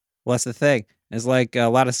 Well, that's the thing. There's like a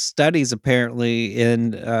lot of studies apparently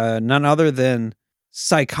in none other than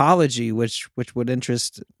psychology, which would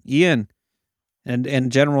interest Ian,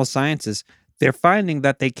 and general sciences. They're finding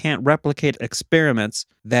that they can't replicate experiments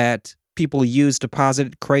that people use to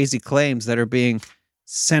posit crazy claims that are being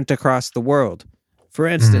sent across the world. For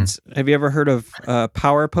instance, have you ever heard of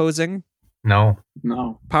power posing? No.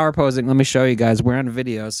 Power posing, let me show you guys. We're on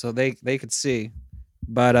video so they could see.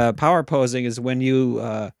 But power posing is when you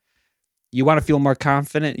want to feel more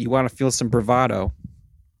confident, you want to feel some bravado.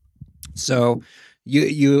 So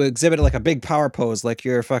you exhibit like a big power pose like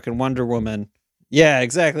you're a fucking Wonder Woman. Yeah,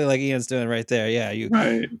 exactly like Ian's doing right there. Yeah,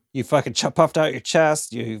 you fucking puffed out your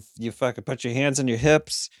chest, you fucking put your hands on your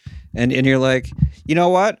hips, and you're like, you know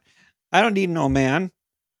what? I don't need no man.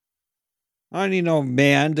 I don't need no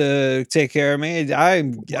man to take care of me. I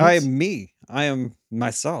am me. I am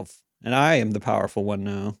myself, and I am the powerful one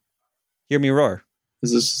now. Hear me roar.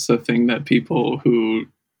 Is this just a thing that people who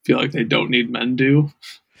feel like they don't need men do?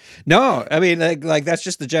 No, I mean, like that's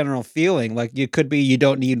just the general feeling. Like it could be you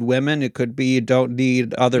don't need women. It could be you don't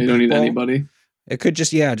need other people. You don't need anybody. It could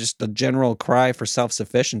just a general cry for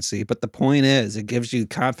self-sufficiency. But the point is, it gives you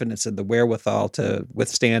confidence and the wherewithal to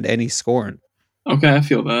withstand any scorn. Okay, I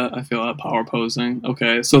feel that power posing.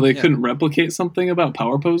 Okay, so they couldn't replicate something about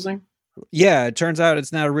power posing? Yeah, it turns out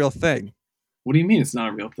it's not a real thing. What do you mean it's not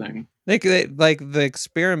a real thing? They like the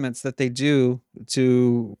experiments that they do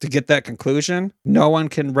to get that conclusion, no one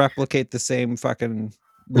can replicate the same fucking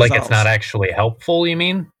results. Like it's not actually helpful, you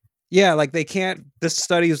mean? Yeah, like they can't. This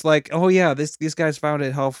study is like, oh yeah, these guys found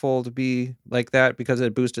it helpful to be like that because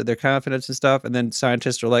it boosted their confidence and stuff. And then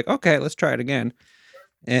scientists are like, okay, let's try it again,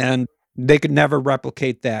 and they could never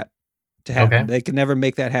replicate that to happen. Okay. They could never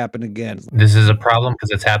make that happen again. This is a problem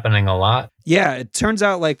because it's happening a lot. Yeah, it turns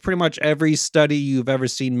out like pretty much every study you've ever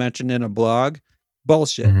seen mentioned in a blog,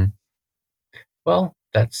 bullshit. Mm-hmm. Well,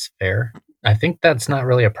 that's fair. I think that's not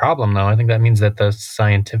really a problem, though. I think that means that the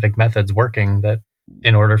scientific method's working, that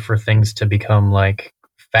in order for things to become like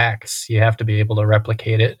facts, you have to be able to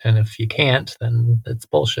replicate it. And if you can't, then it's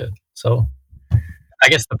bullshit. So I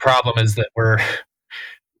guess the problem is that we're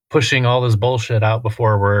pushing all this bullshit out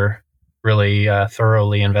before we're really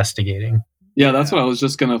thoroughly investigating. Yeah, that's what I was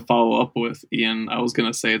just going to follow up with, Ian. I was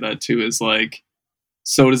going to say that too, is like,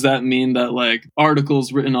 so does that mean that like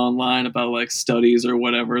articles written online about like studies or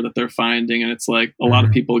whatever that they're finding, and it's like a lot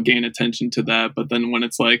of people gain attention to that, but then when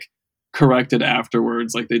it's like corrected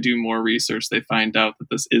afterwards, like they do more research, they find out that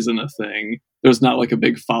this isn't a thing. There's not like a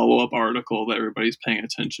big follow-up article that everybody's paying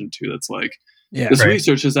attention to that's like, this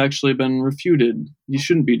research has actually been refuted. You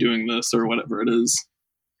shouldn't be doing this or whatever it is.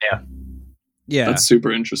 Yeah. That's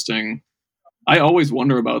super interesting. I always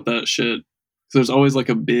wonder about that shit. There's always like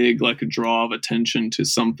a big like a draw of attention to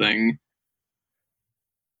something,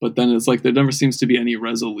 but then it's like there never seems to be any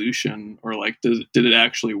resolution or like did it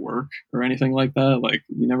actually work or anything like that. Like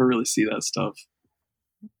you never really see that stuff.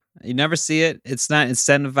 You never see it. It's not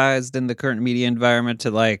incentivized in the current media environment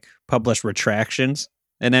to like publish retractions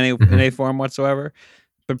in any form whatsoever.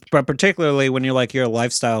 But particularly when you're a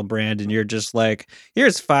lifestyle brand and you're just like,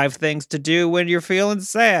 here's 5 things to do when you're feeling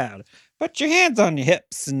sad. Put your hands on your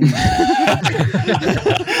hips and there's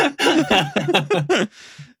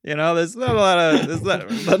not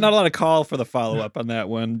a lot of call for the follow-up on that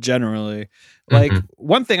one generally. Like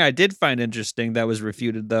one thing I did find interesting that was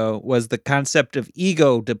refuted though was the concept of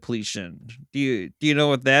ego depletion. Do you know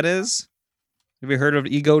what that is? Have you heard of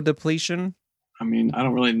ego depletion? I mean, I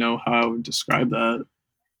don't really know how I would describe that.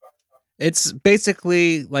 It's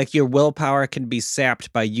basically like your willpower can be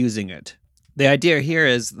sapped by using it. The idea here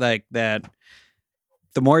is like that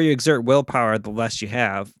the more you exert willpower, the less you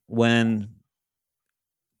have. When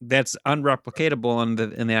that's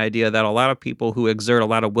unreplicatable in the idea that a lot of people who exert a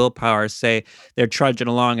lot of willpower say they're trudging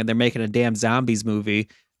along and they're making a damn zombies movie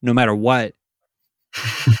no matter what.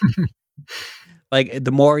 Like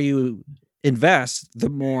the more you invest, the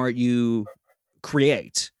more you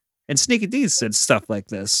create. And Sneaky D said stuff like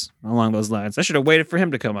this along those lines. I should have waited for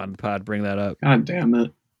him to come on the pod, bring that up. God damn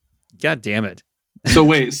it. God damn it. So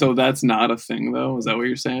wait, so that's not a thing though? Is that what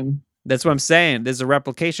you're saying? That's what I'm saying. There's a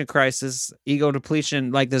replication crisis, ego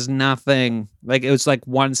depletion. Like there's nothing, like it was like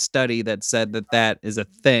one study that said that is a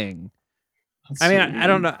thing. That's I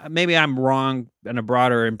don't know. Maybe I'm wrong in a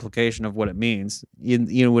broader implication of what it means.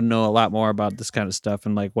 You would know a lot more about this kind of stuff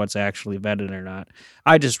and like what's actually vetted or not.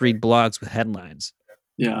 I just read blogs with headlines.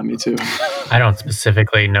 Yeah, me too. I don't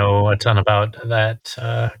specifically know a ton about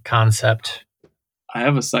that concept. I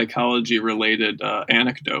have a psychology-related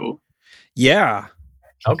anecdote. Yeah.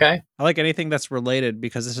 Okay. I like anything that's related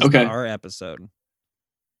because this is Okay. not our episode.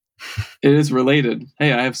 It is related.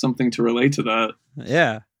 Hey, I have something to relate to that.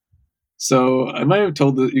 Yeah. So I might have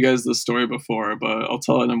told you guys this story before, but I'll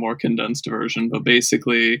tell it in a more condensed version. But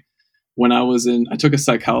basically, when I took a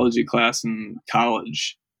psychology class in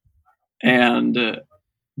college, and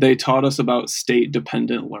they taught us about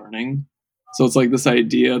state-dependent learning. So it's like this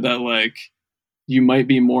idea that like you might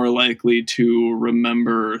be more likely to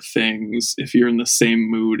remember things if you're in the same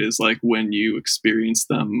mood as like when you experience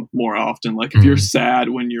them more often. Like if you're sad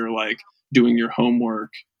when you're like doing your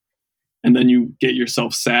homework, and then you get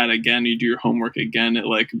yourself sad again, you do your homework again, it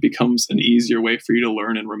like becomes an easier way for you to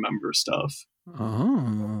learn and remember stuff.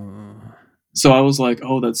 Oh. So I was like,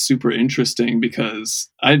 oh, that's super interesting, because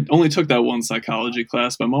I only took that one psychology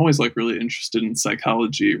class, but I'm always like really interested in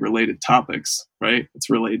psychology related topics, right? It's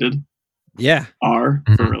related. Yeah. R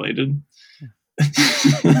for related.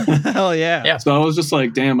 Hell yeah. Yeah. So I was just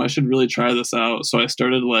like, damn, I should really try this out. So I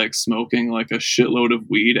started like smoking like a shitload of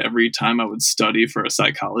weed every time I would study for a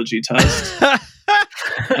psychology test.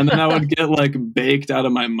 And then I would get like baked out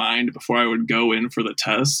of my mind before I would go in for the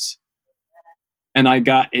test. And I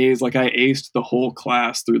got A's, like I aced the whole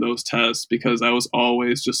class through those tests because I was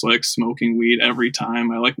always just like smoking weed every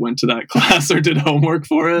time I like went to that class or did homework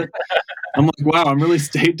for it. I'm like, wow, I'm really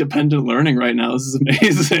state dependent learning right now. This is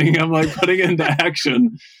amazing. I'm like putting it into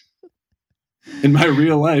action in my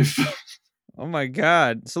real life. Oh my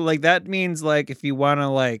God. So like that means like if you want to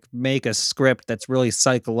like make a script that's really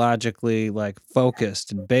psychologically like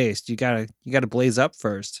focused and based, you gotta blaze up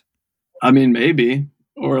first. I mean, maybe.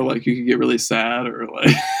 Or like you could get really sad or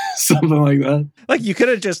like something like that. Like you could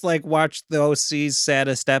have just like watched the OC's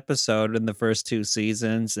saddest episode in the first 2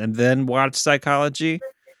 seasons and then watch psychology.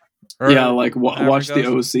 Yeah, like watch the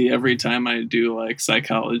OC every time I do like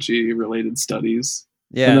psychology related studies.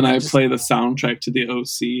 Yeah, and then I play the soundtrack to the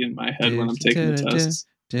OC in my head when I'm taking the tests.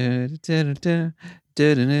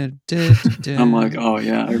 I'm like, oh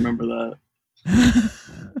yeah, I remember that.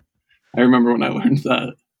 I remember when I learned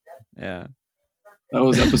that. Yeah. That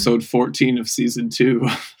was episode 14 of season 2.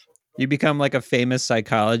 You become like a famous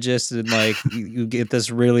psychologist and like you get this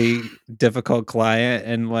really difficult client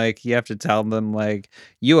and like you have to tell them like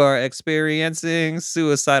you are experiencing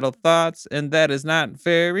suicidal thoughts and that is not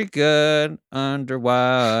very good.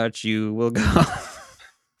 Underwatch you will go.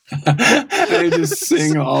 I just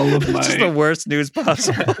sing all of my... It's just the worst news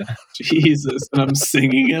possible. Jesus, and I'm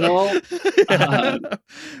singing it all? Yeah.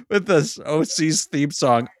 With this OC's theme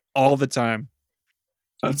song all the time.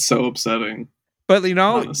 That's so upsetting. But, you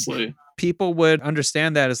know, honestly, people would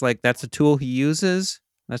understand that as like, that's a tool he uses.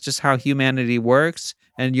 That's just how humanity works.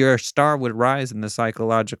 And your star would rise in the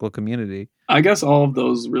psychological community. I guess all of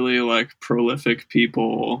those really like prolific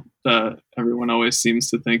people that everyone always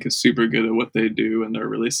seems to think is super good at what they do and they're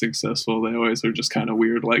really successful, they always are just kind of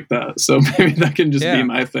weird like that. So maybe that can just be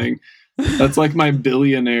my thing. That's like my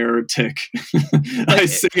billionaire tick. I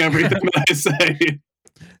sing everything that I say.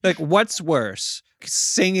 Like, what's worse?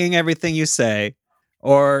 Singing everything you say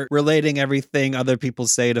or relating everything other people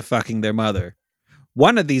say to fucking their mother?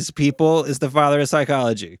 One of these people is the father of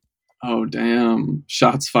psychology. Oh, damn.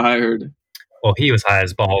 Shots fired. Well, he was high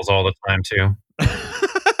as balls all the time, too.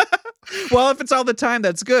 Well, if it's all the time,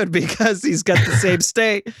 that's good because he's got the same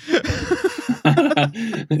state.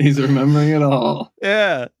 He's remembering it all.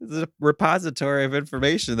 Yeah. It's a repository of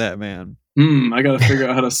information, that man. I got to figure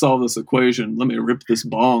out how to solve this equation. Let me rip this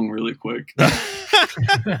bong really quick. Let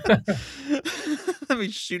me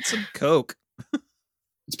shoot some coke.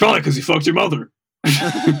 It's probably because you fucked your mother.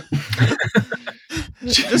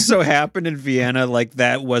 Just so happened in Vienna, like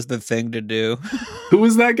that was the thing to do. Who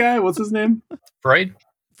was that guy? What's his name? Freud,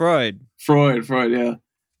 yeah.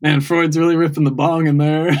 Man, Freud's really ripping the bong in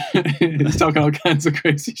there. He's talking all kinds of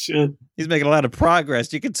crazy shit. He's making a lot of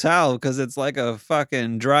progress. You can tell because it's like a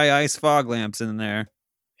fucking dry ice fog lamps in there.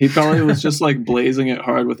 He probably was just like blazing it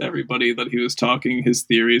hard with everybody that he was talking his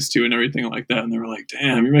theories to and everything like that. And they were like,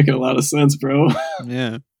 damn, you're making a lot of sense, bro.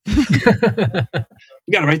 Yeah. You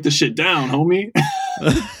gotta write this shit down, homie.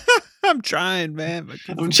 I'm trying, man.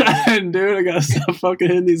 I'm trying, dude. I gotta stop fucking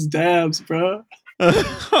hitting these dabs, bro.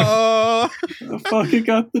 Oh. I fucking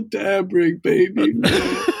got the dab rig, baby, man.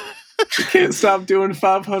 I can't stop doing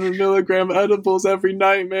 500 milligram edibles every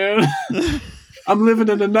night, man. I'm living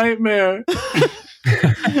in a nightmare. But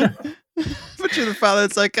you're the father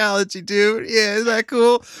of psychology, dude. Yeah, is that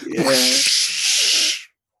cool? Yeah.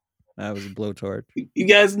 That was a blowtorch. You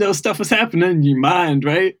guys know stuff was happening in your mind,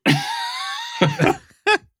 right?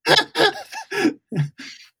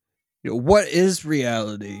 What is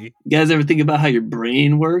reality? You guys ever think about how your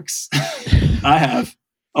brain works? I have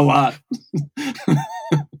a lot.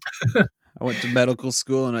 I went to medical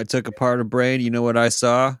school and I took apart a brain. You know what I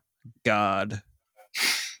saw? God.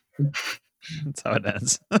 That's how it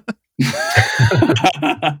ends.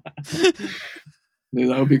 Dude,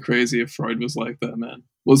 that would be crazy if Freud was like that, man.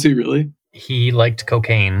 Was he really? He liked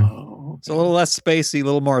cocaine. Oh, It's a little less spacey, a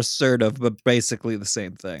little more assertive, but basically the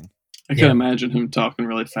same thing. I can imagine him talking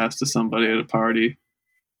really fast to somebody at a party.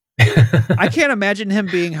 I can't imagine him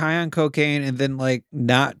being high on cocaine and then like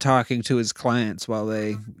not talking to his clients while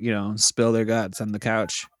they, spill their guts on the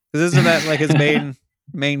couch. Because isn't that like his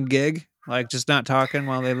main gig? Like just not talking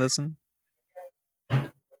while they listen?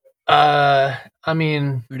 I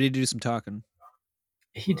mean, Or did he do some talking?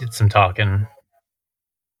 He did some talking.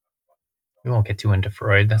 We won't get too into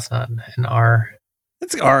Freud. That's not an R.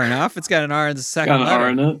 It's R enough. It's got an R in the second Got an letter. R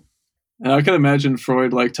in it. And I can imagine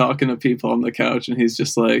Freud like talking to people on the couch, and he's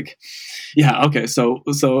just like, "Yeah, okay, so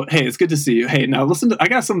hey, it's good to see you. Hey, now listen, I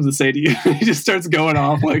got something to say to you." He just starts going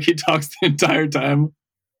off like he talks the entire time.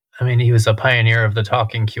 I mean, he was a pioneer of the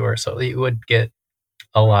talking cure, so he would get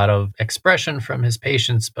a lot of expression from his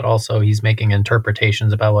patients, but also he's making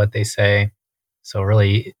interpretations about what they say. So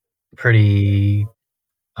really pretty,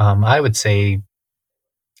 I would say,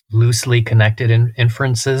 loosely connected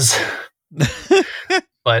inferences.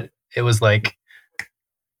 But it was like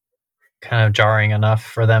kind of jarring enough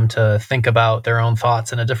for them to think about their own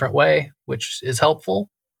thoughts in a different way, which is helpful.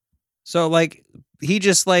 So like he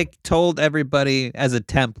just like told everybody as a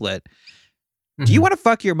template, do you want to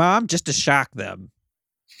fuck your mom? Just to shock them.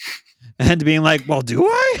 And being like, well, do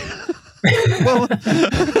I? Well,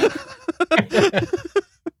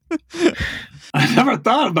 I never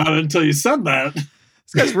thought about it until you said that.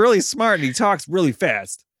 This guy's really smart and he talks really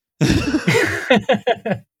fast.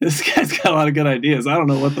 This guy's got a lot of good ideas. I don't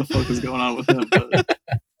know what the fuck is going on with him. But...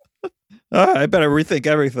 I better rethink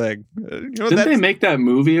everything. Didn't they make that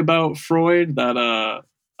movie about Freud that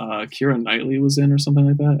Keira Knightley was in or something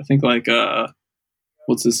like that? I think like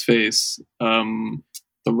what's his face?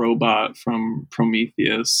 The robot from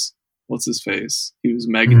Prometheus. What's his face? He was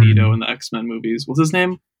Magneto in the X-Men movies. What's his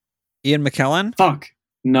name? Ian McKellen? Fuck.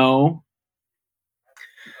 No.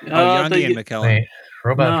 Young Ian McKellen. Wait,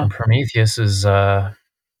 robot from Prometheus is the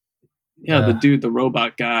dude, the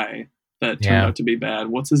robot guy that turned out to be bad.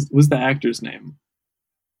 What's the actor's name?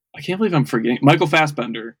 I can't believe I'm forgetting. Michael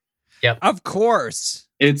Fassbender. Yep. Of course.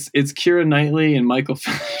 It's Keira Knightley and Michael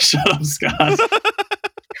Shut up, Scott.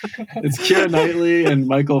 It's Keira Knightley and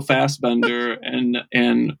Michael Fassbender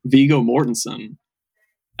and Viggo Mortensen,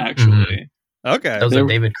 actually. Okay. That was a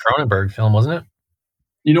David Cronenberg film, wasn't it?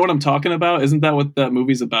 You know what I'm talking about? Isn't that what that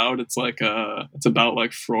movie's about? It's like it's about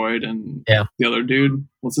like Freud and the other dude.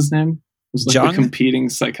 What's his name? It was like the competing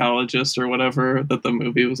psychologist or whatever that the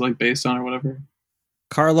movie was like based on or whatever.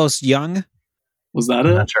 Carlos Jung? Was that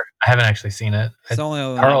I'm not sure. I haven't actually seen it.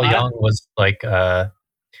 Carl Jung was like a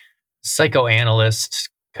psychoanalyst,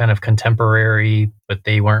 kind of contemporary, but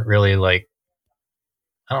they weren't really like,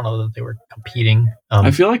 I don't know that they were competing.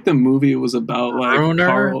 I feel like the movie was about like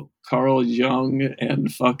Carl Jung and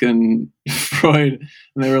fucking Freud,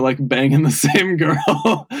 and they were like banging the same girl.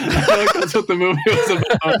 I feel like that's what the movie was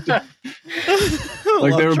about.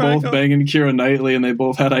 Like they were both banging Keira Knightley, and they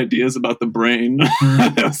both had ideas about the brain.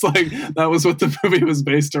 It was like that was what the movie was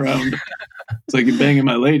based around. It's like, you're banging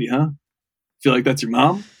my lady, huh? Feel like that's your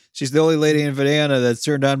mom? She's the only lady in Vienna that's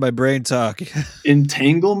turned on by brain talk.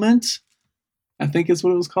 Entanglement, I think is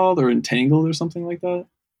what it was called, or Entangled or something like that.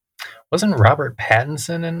 Wasn't Robert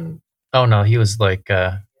Pattinson in? Oh no, he was like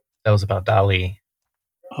that was about Dali.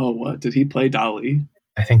 Oh, what? Did he play Dali?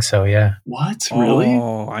 I think so, yeah. What? Really?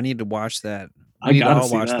 Oh, I need to watch that. I gotta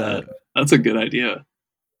see that. That's a good idea.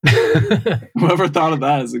 Whoever thought of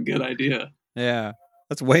that is a good idea. Yeah,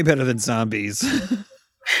 that's way better than zombies.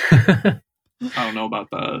 I don't know about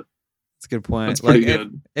that. That's a good point. That's pretty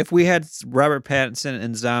good. If we had Robert Pattinson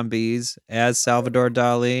in Zombies as Salvador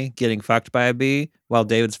Dali getting fucked by a bee while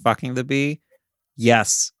David's fucking the bee,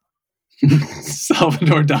 yes.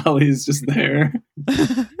 Salvador Dali is just there.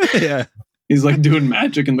 Yeah. He's like doing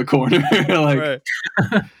magic in the corner. Like, right.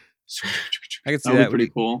 I can see that would be pretty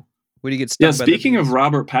cool. When you get stung by speaking of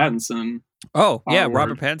Robert Pattinson. Oh, yeah,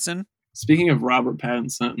 Robert Pattinson. Speaking of Robert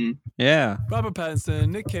Pattinson. Yeah. Robert Pattinson,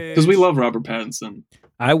 Nick Cage. Because we love Robert Pattinson.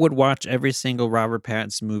 I would watch every single Robert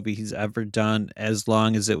Pattinson movie he's ever done as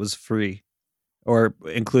long as it was free or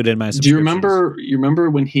included in my subscriptions. Do you remember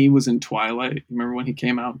when he was in Twilight? You remember when he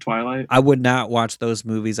came out in Twilight? I would not watch those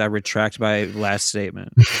movies. I retract my last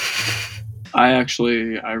statement. I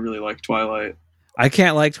really like Twilight. I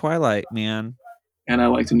can't like Twilight, man. And I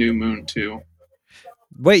liked New Moon too.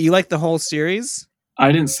 Wait, you like the whole series?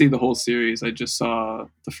 I didn't see the whole series. I just saw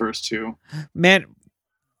the first two. Man,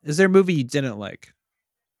 is there a movie you didn't like?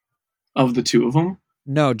 Of the two of them?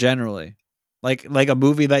 No, generally. Like a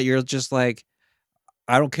movie that you're just like,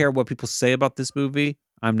 I don't care what people say about this movie.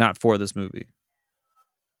 I'm not for this movie.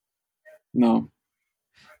 No.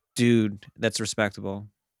 Dude, that's respectable.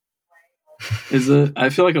 Is it? I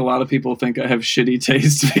feel like a lot of people think I have shitty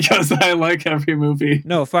taste because I like every movie.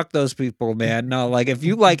 No, fuck those people, man. No, like if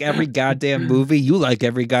you like every goddamn movie, you like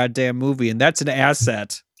every goddamn movie, and that's an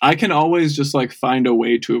asset. I can always just like find a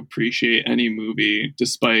way to appreciate any movie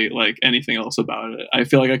despite like anything else about it. I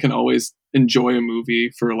feel like I can always enjoy a movie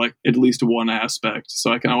for like at least one aspect.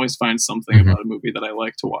 So I can always find something about a movie that I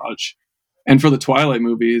like to watch. And for the Twilight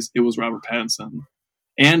movies, it was Robert Pattinson.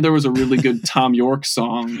 And there was a really good Tom York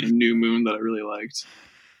song in New Moon that I really liked.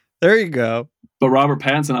 There you go. But Robert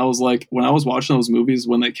Pattinson, I was like, when I was watching those movies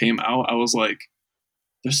when they came out, I was like,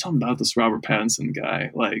 there's something about this Robert Pattinson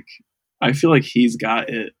guy. Like, I feel like he's got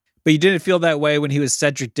it. But you didn't feel that way when he was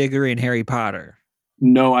Cedric Diggory in Harry Potter.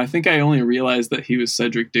 No, I think I only realized that he was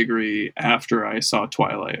Cedric Diggory after I saw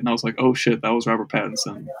Twilight. And I was like, oh shit, that was Robert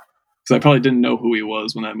Pattinson. Because I probably didn't know who he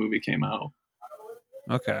was when that movie came out.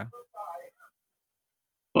 Okay.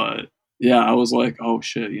 But yeah, I was like, oh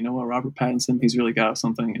shit, you know what, Robert Pattinson, he's really got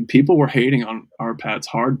something. And people were hating on our Pats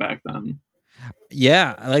hard back then.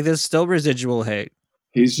 Yeah, like there's still residual hate.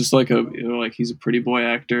 He's just like he's a pretty boy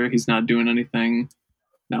actor. He's not doing anything.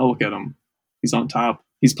 Now look at him. He's on top.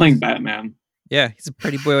 He's playing Batman. Yeah, he's a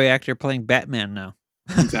pretty boy actor playing Batman now.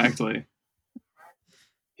 Exactly.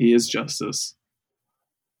 He is justice.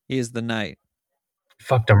 He is the knight.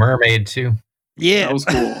 Fucked a mermaid too. Yeah. That was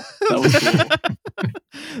cool. That was cool.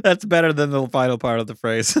 That's better than the final part of the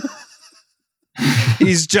phrase.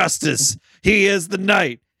 He's justice. He is the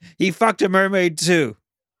knight. He fucked a mermaid too.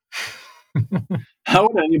 How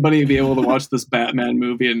would anybody be able to watch this Batman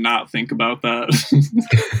movie and not think about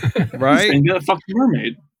that? Right? Yeah, fuck the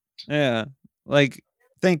mermaid. Yeah. Like,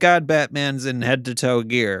 thank God Batman's in head to toe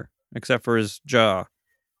gear, except for his jaw.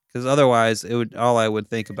 Because otherwise, all I would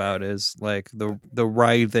think about is like the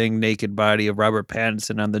writhing naked body of Robert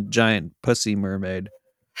Pattinson on the giant pussy mermaid.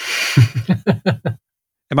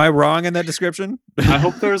 Am I wrong in that description? I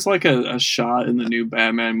hope there's like a shot in the new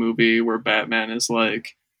Batman movie where Batman is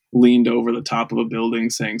like leaned over the top of a building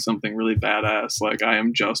saying something really badass, like I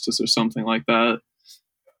am justice or something like that.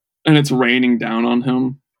 And it's raining down on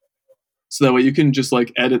him. So that way you can just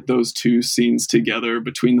like edit those two scenes together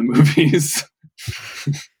between the movies.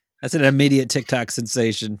 That's an immediate TikTok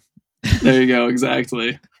sensation. There you go.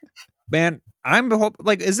 Exactly. Man,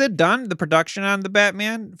 like, is it done? The production on the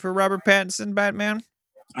Batman for Robert Pattinson Batman?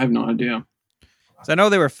 I have no idea. So I know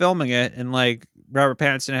they were filming it, and like Robert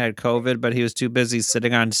Pattinson had COVID, but he was too busy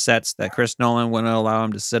sitting on sets that Chris Nolan wouldn't allow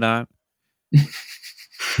him to sit on. Did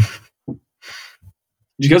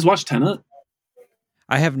you guys watch Tenet?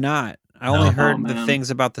 I have not. I only heard the man.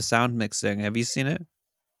 things about the sound mixing. Have you seen it?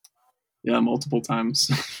 Yeah, multiple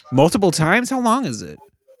times. Multiple times? How long is it?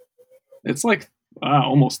 It's like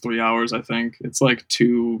almost 3 hours, I think. It's like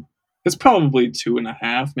it's probably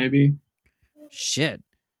 2.5, maybe. Shit.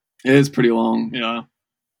 It is pretty long, yeah.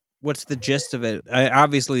 What's the gist of it?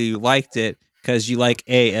 Obviously, you liked it because you like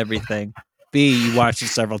A, everything. B, you watched it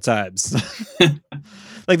several times.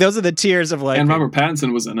 Like, those are the tiers of like... And Robert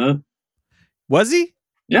Pattinson was in it. Was he?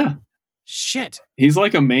 Yeah. Shit. He's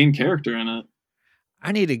like a main character in it.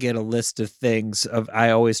 I need to get a list of things I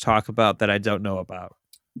always talk about that I don't know about.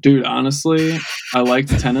 Dude, honestly, I liked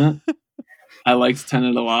Tenet. I liked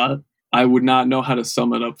Tenet a lot. I would not know how to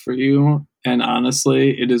sum it up for you. And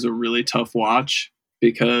honestly, it is a really tough watch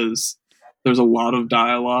because there's a lot of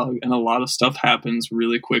dialogue and a lot of stuff happens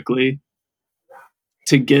really quickly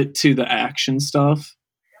to get to the action stuff.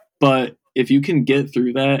 But if you can get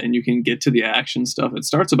through that and you can get to the action stuff, it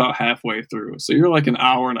starts about halfway through. So you're like an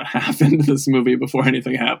hour and a half into this movie before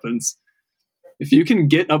anything happens. If you can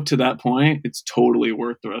get up to that point, it's totally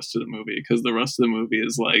worth the rest of the movie because the rest of the movie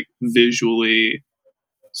is like visually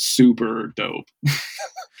super dope,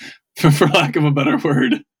 for lack of a better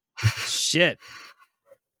word. Shit.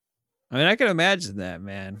 I mean, I can imagine that,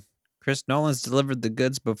 man. Chris Nolan's delivered the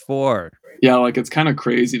goods before. Yeah, like it's kind of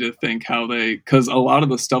crazy to think how because a lot of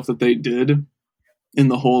the stuff that they did in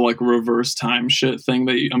the whole like reverse time shit thing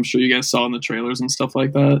that I'm sure you guys saw in the trailers and stuff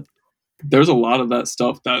like that, there's a lot of that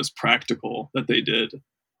stuff that is practical that they did.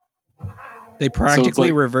 They practically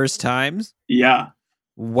like, reverse times? Yeah.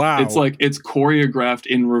 Wow. It's like it's choreographed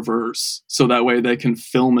in reverse so that way they can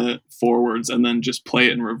film it forwards and then just play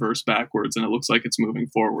it in reverse backwards and it looks like it's moving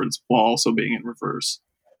forwards while also being in reverse.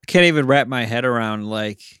 can't even wrap my head around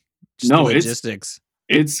like just No, the logistics.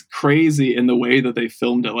 It's crazy in the way that they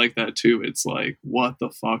filmed it like that too. It's like, what the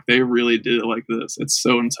fuck? They really did it like this. It's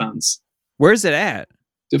so intense. Where's it at?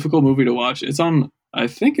 Difficult movie to watch. I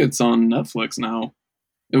think it's on Netflix now.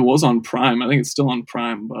 It was on Prime. I think it's still on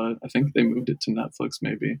Prime, but I think they moved it to Netflix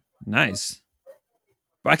maybe. Nice.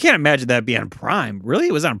 But I can't imagine that'd be on Prime. Really?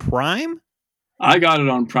 It was on Prime? I got it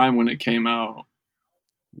on Prime when it came out.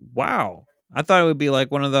 Wow. I thought it would be like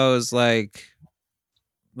one of those like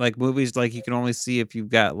movies like you can only see if you've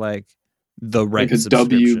got like the right like a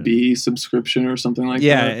subscription. WB subscription or something like that.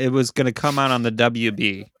 Yeah, it was going to come out on the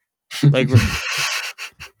WB. Like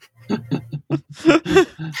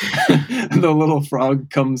the little frog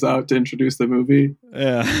comes out to introduce the movie.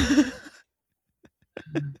 Yeah.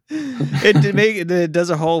 It does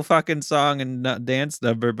a whole fucking song and dance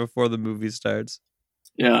number before the movie starts.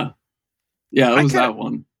 Yeah. Yeah, it was that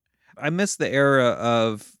one. I miss the era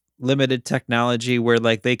of limited technology where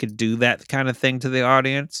like they could do that kind of thing to the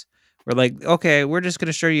audience. We're like, okay, we're just going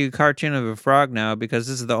to show you a cartoon of a frog now because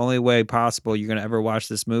this is the only way possible you're going to ever watch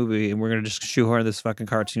this movie, and we're going to just shoehorn this fucking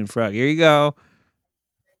cartoon frog. Here you go.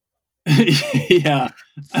 Yeah,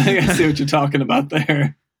 I think I see what you're talking about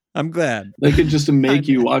there. I'm glad. They could just make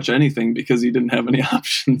you watch anything because you didn't have any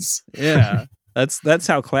options. Yeah, that's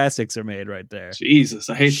how classics are made right there. Jesus,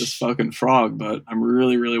 I hate this fucking frog, but I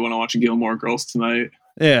really, really want to watch Gilmore Girls tonight.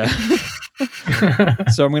 Yeah.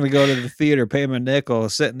 So I'm going to go to the theater, pay my nickel,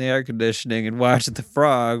 sit in the air conditioning, and watch The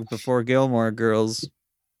Frog before Gilmore Girls.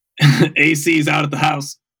 AC's out at the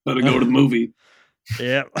house. Better go to the movie.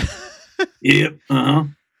 Yep. Yep. Uh-huh.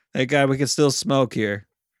 Thank God we can still smoke here.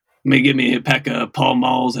 Give me a pack of Pall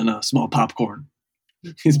Malls and a small popcorn.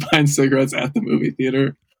 He's buying cigarettes at the movie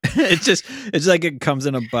theater. It's like it comes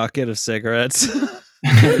in a bucket of cigarettes.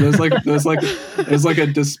 there's like a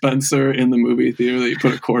dispenser in the movie theater that you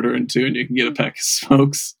put a quarter into and you can get a pack of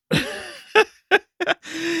smokes. Like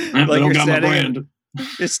they don't got my brand.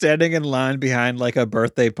 You're standing in line behind like a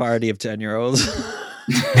birthday party of 10-year-olds.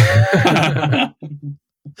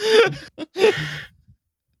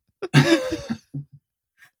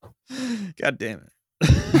 God damn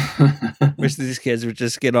it. Wish these kids would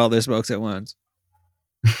just get all their smokes at once.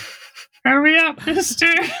 Hurry up,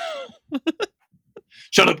 mister.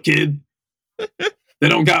 Shut up, kid. They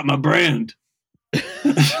don't got my brand.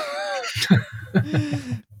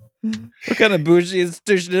 What kind of bougie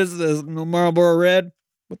institution is this? No Marlboro Red?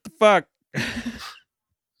 What the fuck?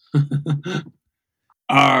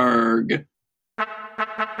 Arg.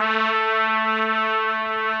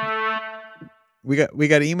 We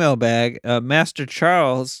got email bag. Master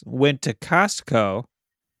Charles went to Costco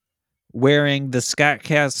wearing the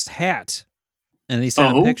Scottcast hat, and he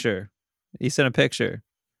sent a picture. He sent a picture.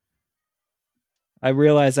 I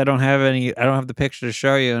realized I don't have the picture to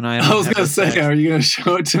show you, and I was gonna say, are you gonna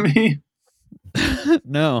show it to me?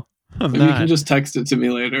 No, I'm Maybe not. You can just text it to me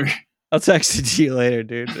later. I'll text it to you later,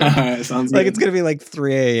 dude. All right, sounds like good. It's gonna be like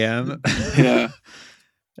 3 a.m. Yeah.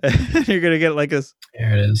 You're gonna get like this.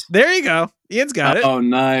 There it is. There you go. Ian's got it. Oh,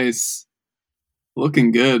 nice.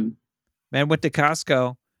 Looking good. Man went to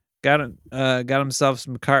Costco, got himself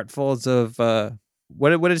some cartfuls of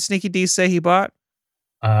what did Sneaky D say he bought?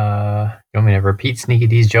 You want me to repeat Sneaky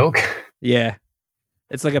D's joke? Yeah.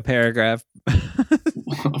 It's like a paragraph.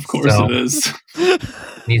 Of course it is.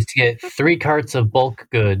 Needs to get 3 carts of bulk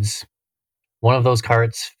goods. One of those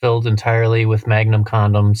carts filled entirely with Magnum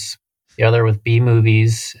condoms, the other with B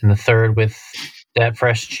movies, and the third with that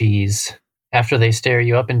fresh cheese. After they stare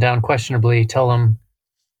you up and down questionably, tell them,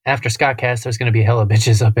 after Scottcast, there's going to be hella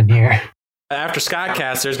bitches up in here. After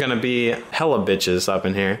Scottcast, there's going to be hella bitches up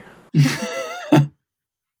in here.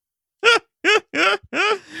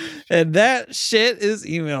 And that shit is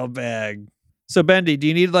email bag. So Bendy, do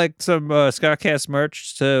you need like some Scottcast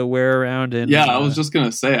merch to wear around? And yeah, I was just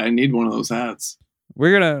gonna say I need one of those hats.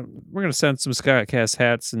 We're gonna send some Scottcast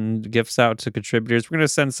hats and gifts out to contributors. We're gonna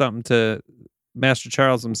send something to Master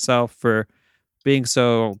Charles himself for being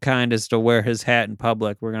so kind as to wear his hat in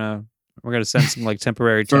public. We're gonna send some like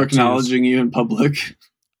temporary for tattoos. Acknowledging you in public.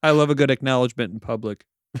 I love a good acknowledgement in public.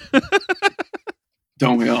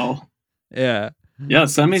 Don't we all? Yeah. Yeah,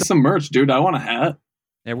 send me some merch, dude. I want a hat.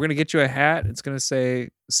 Yeah, we're gonna get you a hat. It's gonna say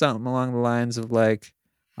something along the lines of like,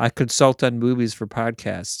 "I consult on movies for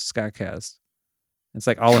podcasts, Scottcast." It's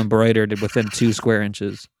like all embroidered within 2 square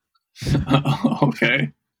inches.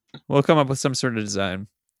 Okay. We'll come up with some sort of design.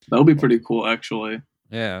 That'll be pretty cool, actually.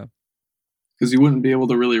 Yeah. Because you wouldn't be able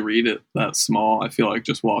to really read it that small, I feel like,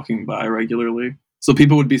 just walking by regularly. So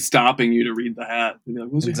people would be stopping you to read the hat. They'd be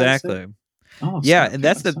like, what's your hat say? Exactly. Oh, Yeah, Scott, and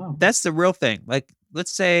that's the real thing. Like,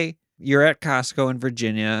 let's say you're at Costco in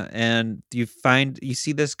Virginia, and you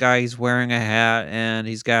see this guy. He's wearing a hat, and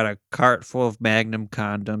he's got a cart full of Magnum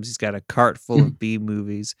condoms. He's got a cart full of B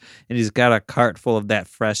movies, and he's got a cart full of that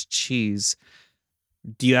fresh cheese.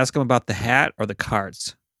 Do you ask him about the hat or the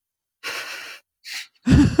carts?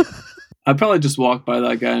 I'd probably just walk by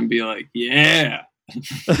that guy and be like, yeah.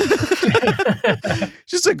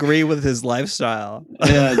 Just agree with his lifestyle.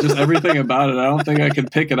 Yeah, just everything about it. I don't think I could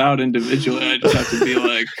pick it out individually. I just have to be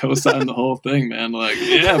like co-sign the whole thing, man. Like,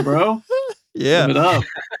 yeah, bro. Yeah. Give it up.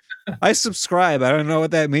 I subscribe. I don't know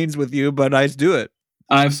what that means with you, but I do it.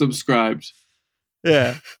 I've subscribed.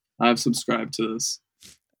 Yeah. I've subscribed to this.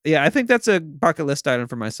 Yeah, I think that's a bucket list item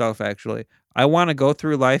for myself, actually. I want to go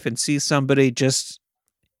through life and see somebody, just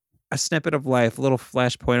a snippet of life, a little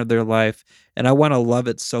flashpoint of their life, and I want to love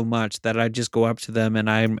it so much that I just go up to them and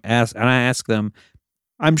I ask them,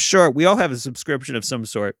 I'm sure we all have a subscription of some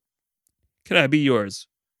sort. Can I be yours?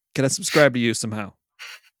 Can I subscribe to you somehow?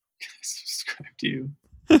 Can I subscribe to you?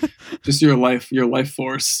 Just your life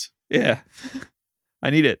force. Yeah. I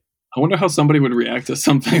need it. I wonder how somebody would react to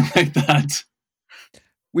something like that.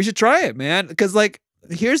 We should try it, man. Because, like,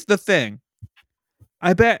 here's the thing.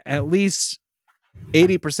 I bet at least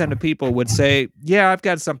 80% of people would say, yeah, I've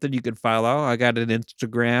got something you could follow. I got an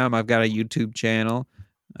Instagram. I've got a YouTube channel.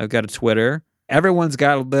 I've got a Twitter. Everyone's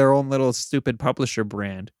got their own little stupid publisher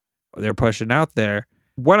brand they're pushing out there.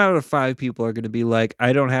 1 out of 5 people are going to be like,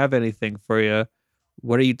 I don't have anything for you.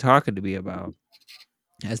 What are you talking to me about?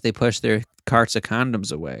 As they push their carts of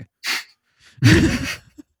condoms away.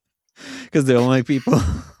 Because they're only people.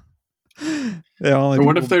 Or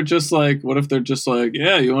what if they're just like,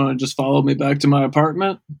 yeah, you want to just follow me back to my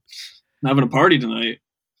apartment? I'm having a party tonight.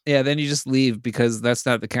 Yeah, then you just leave, because that's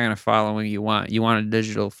not the kind of following you want. You want a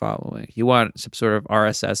digital following. You want some sort of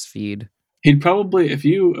RSS feed. He'd probably, if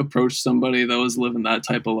you approached somebody that was living that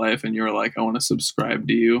type of life and you were like, I want to subscribe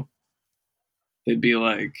to you, they'd be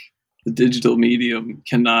like, the digital medium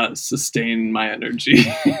cannot sustain my energy.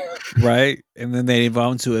 Right? And then they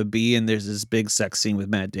evolve into a bee, and there's this big sex scene with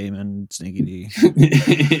Matt Damon and Sneaky D.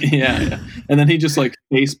 Yeah. And then he just like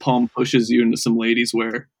face palm pushes you into some ladies'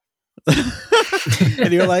 wear.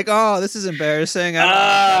 And you're like, oh, this is embarrassing. I don't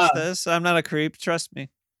trust this. I'm not a creep. Trust me.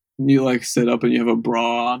 And you like sit up and you have a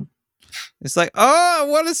bra on. It's like, oh,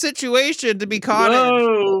 what a situation to be caught in.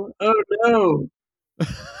 Oh no.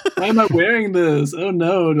 Why am I wearing this? Oh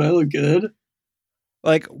no, do I look good?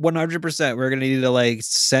 Like 100%, we're gonna need to like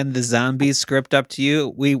send the zombie script up to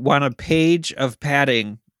you. We want a page of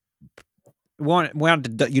padding. We want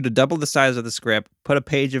you to double the size of the script. Put a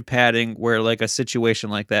page of padding where like a situation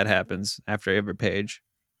like that happens after every page.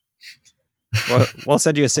 We'll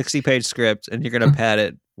send you a 60-page script, and you're gonna pad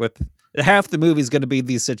it with. Half the movie's going to be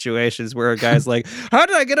these situations where a guy's like, how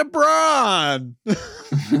did I get a bra on?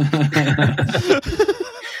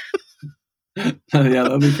 Yeah,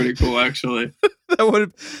 that'd be pretty cool, actually. That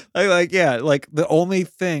would, like the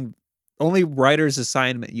only writer's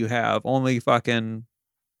assignment you have, only fucking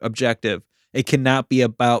objective, it cannot be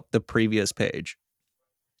about the previous page.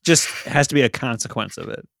 Just has to be a consequence of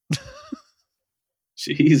it.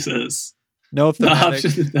 Jesus. No,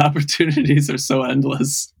 the opportunities are so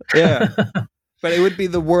endless. Yeah. But it would be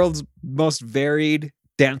the world's most varied,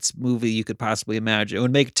 dense movie you could possibly imagine. It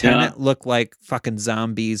would make Tenet look like fucking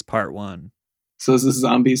Zombies Part 1. So is this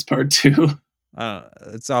Zombies Part 2?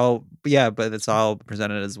 It's all, but it's all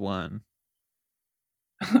presented as one.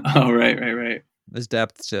 Oh, right. There's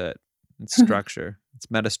depth to it. It's structure.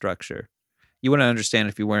 It's meta structure. You wouldn't understand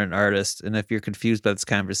if you weren't an artist, and if you're confused by this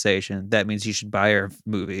conversation, that means you should buy our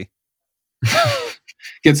movie.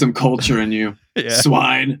 Get some culture in you,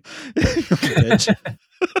 swine.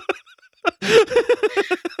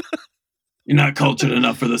 You're not cultured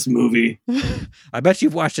enough for this movie. I bet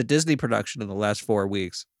you've watched a Disney production in the last 4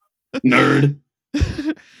 weeks. Nerd.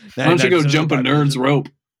 Why don't you go jump a nerd's rope?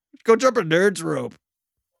 Go jump a nerd's rope.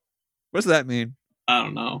 What does that mean? I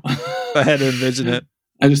don't know. I had to envision it.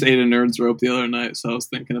 I just ate a nerd's rope the other night, so I was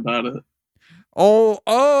thinking about it. Oh,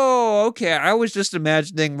 okay. I was just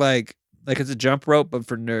imagining like it's a jump rope, but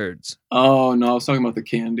for nerds. Oh, no, I was talking about the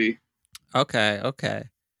candy. Okay.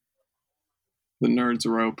 The nerd's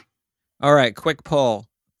rope. All right, quick poll.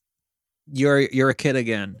 You're a kid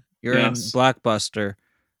again. You're in Blockbuster.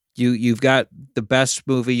 You've got the best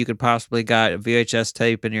movie you could possibly got, a VHS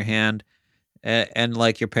tape in your hand, and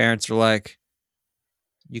like your parents are like,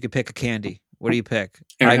 you could pick a candy. What do you pick?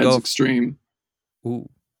 Airheads Extreme. Ooh.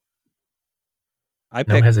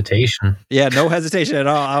 No hesitation. Yeah, no hesitation at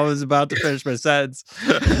all. I was about to finish my sentence.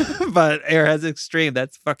 But Airheads Extreme,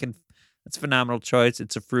 that's a phenomenal choice.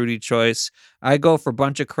 It's a fruity choice. I go for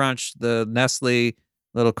Bunch of Crunch, the Nestle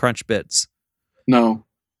little crunch bits. No.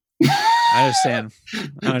 I understand.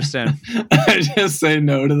 I just say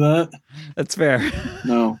no to that. That's fair.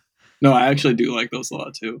 No, I actually do like those a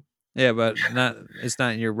lot too. Yeah, but it's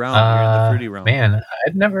not in your realm. You're in the fruity realm. Man,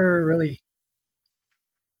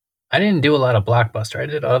 I didn't do a lot of Blockbuster. I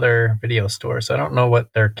did other video stores, so I don't know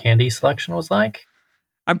what their candy selection was like.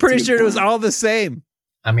 I'm pretty sure it was all the same.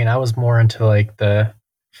 I mean, I was more into like the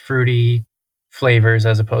fruity flavors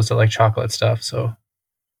as opposed to like chocolate stuff. So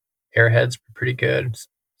Airheads were pretty good.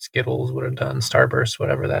 Skittles would have done. Starburst,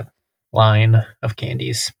 whatever that line of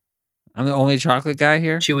candies. I'm the only chocolate guy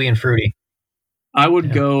here. Chewy and fruity. I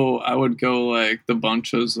would go like the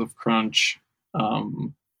bunches of Crunch. I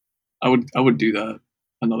would do that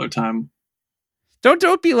another time.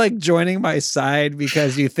 Don't be like joining my side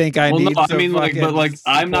because you think I need. No, I mean, like, but like,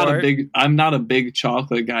 support. I'm not a big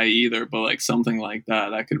chocolate guy either. But like something like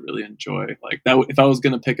that, I could really enjoy. Like that, if I was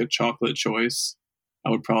gonna pick a chocolate choice, I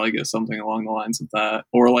would probably get something along the lines of that,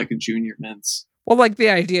 or like a Junior Mints. Well, like the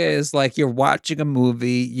idea is like you're watching a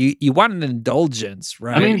movie, you want an indulgence,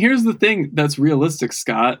 right? I mean, here's the thing that's realistic,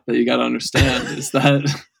 Scott, that you got to understand is that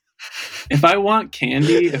if I want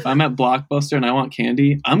candy, if I'm at Blockbuster and I want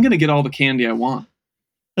candy, I'm going to get all the candy I want.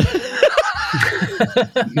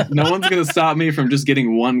 No one's going to stop me from just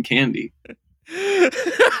getting one candy.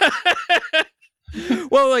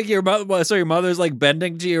 Well, like your mother's like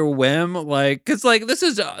bending to your whim, like, cause like this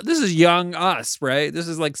is young us, right? This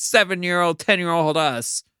is like 7-year-old, 10-year-old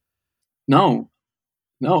us. No,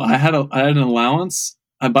 I had an allowance.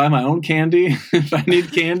 I buy my own candy. If I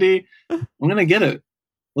need candy, I'm gonna get it.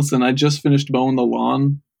 Listen, I just finished mowing the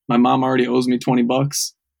lawn. My mom already owes me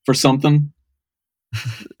 $20 for something.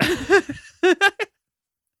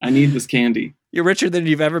 I need this candy. You're richer than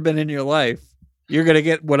you've ever been in your life. You're going to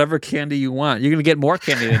get whatever candy you want. You're going to get more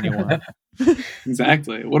candy than you want.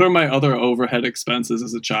 Exactly. What are my other overhead expenses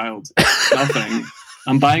as a child? Nothing.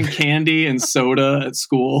 I'm buying candy and soda at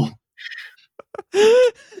school.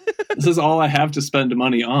 This is all I have to spend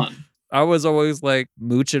money on. I was always like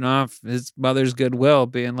mooching off his mother's goodwill,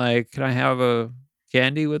 being like, can I have a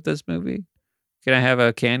candy with this movie? Can I have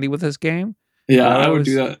a candy with this game? Yeah, I would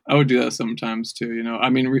do that. I would do that sometimes too. You know, I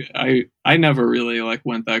mean, I never really like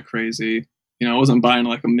went that crazy. You know, I wasn't buying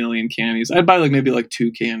like a million candies. I'd buy like maybe like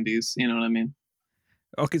 2 candies. You know what I mean?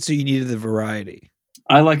 Okay, so you needed the variety.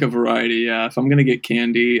 I like a variety, yeah. If I'm going to get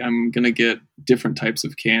candy, I'm going to get different types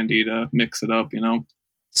of candy to mix it up, you know?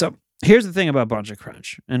 So here's the thing about Bunch of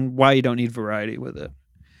Crunch and why you don't need variety with it.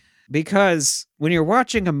 Because when you're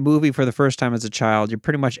watching a movie for the first time as a child, you're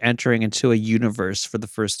pretty much entering into a universe for the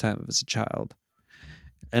first time as a child.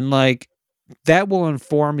 And like, that will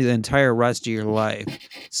inform you the entire rest of your life.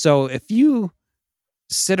 So if you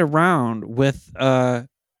sit around with a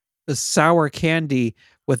sour candy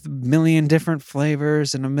with a million different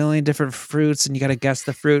flavors and a million different fruits, and you got to guess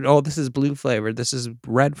the fruit. Oh, this is blue flavored. This is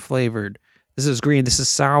red flavored. This is green. This is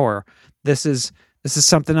sour. This is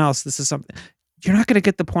something else. This is something. You're not going to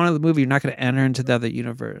get the point of the movie. You're not going to enter into the other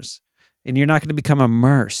universe, and you're not going to become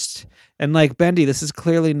immersed. And like Bendy, this is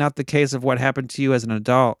clearly not the case of what happened to you as an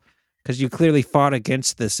adult, because you clearly fought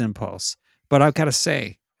against this impulse. But I've got to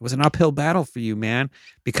say, it was an uphill battle for you, man,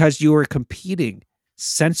 because you were competing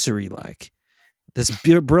sensory-like. This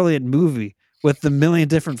brilliant movie with the million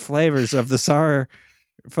different flavors of the sour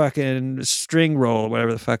fucking string roll,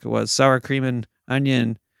 whatever the fuck it was, sour cream and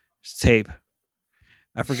onion tape.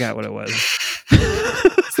 I forgot what it was.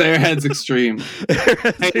 It's the Airheads Extreme.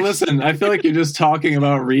 Hey, listen, I feel like you're just talking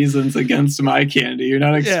about reasons against my candy. You're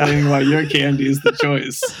not explaining why your candy is the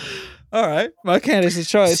choice. All right, my candy's the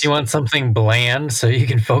choice. You want something bland so you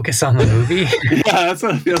can focus on the movie? Yeah, that's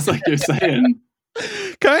what it feels like you're saying.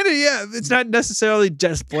 Kind of, yeah. It's not necessarily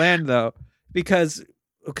just bland though, because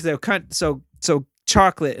so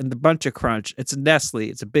chocolate and the Bunch of Crunch. It's Nestle.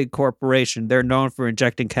 It's a big corporation. They're known for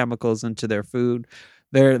injecting chemicals into their food.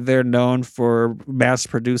 They're known for mass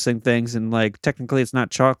producing things, and like technically it's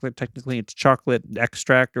not chocolate. Technically it's chocolate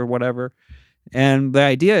extract or whatever. And the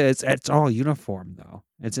idea is it's all uniform though.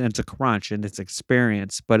 It's a crunch and it's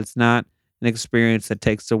experience, but it's not an experience that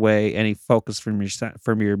takes away any focus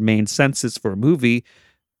from your main senses for a movie,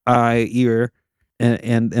 eye, ear,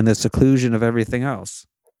 and the seclusion of everything else.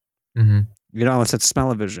 Mm-hmm. You know, unless it's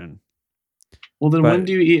smell-o-vision. Well, then when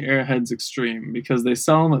do you eat Airheads Extreme? Because they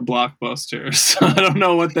sell them at Blockbuster. So I don't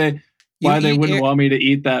know why they wouldn't want me to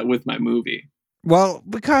eat that with my movie. Well,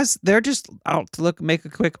 because they're just out to make a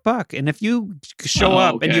quick buck. And if you show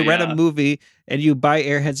up and you rent a movie and you buy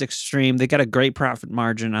Airheads Extreme, they got a great profit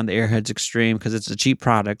margin on the Airheads Extreme because it's a cheap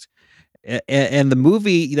product. And the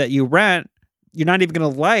movie that you rent you're not even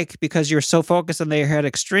going to like because you're so focused on the Airhead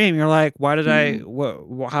Extreme. You're like, why did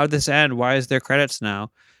how did this end? Why is there credits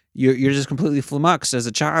now? You're just completely flummoxed as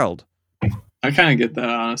a child. I kind of get that,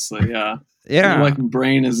 honestly. Yeah. Yeah. Your like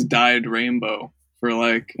brain is dyed rainbow for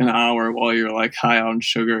like an hour while you're like high on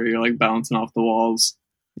sugar. You're like bouncing off the walls.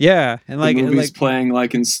 Yeah, and the movie's playing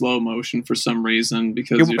like in slow motion for some reason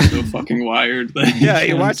because you're so fucking wired. That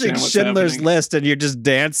you're watching Schindler's List and you're just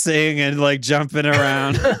dancing and like jumping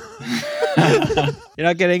around. You're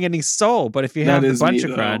not getting any soul, but if you have the bunch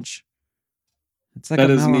of crunch, it's like that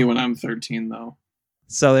is me when I'm 13, though.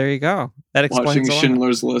 So there you go. That explains watching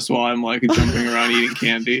Schindler's List while I'm like jumping around eating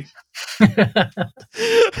candy.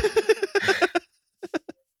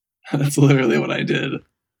 That's literally what I did.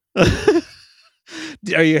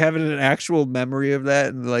 Are you having an actual memory of that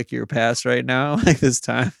in like your past right now? Like this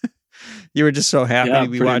time, you were just so happy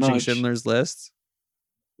to be watching Schindler's List.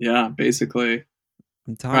 Yeah, basically.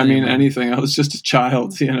 I mean, anything. I was just a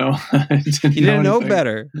child, you know. You didn't know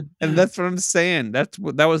better, and that's what I'm saying. That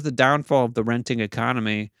was the downfall of the renting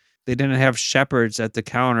economy. They didn't have shepherds at the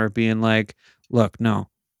counter being like, "Look, no,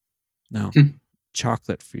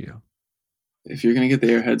 chocolate for you." If you're gonna get the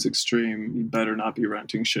Airheads Extreme, you better not be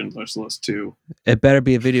renting Schindler's List 2. It better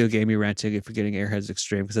be a video game you're renting if you're getting Airheads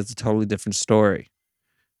Extreme, because that's a totally different story.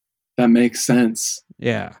 That makes sense.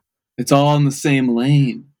 Yeah, it's all in the same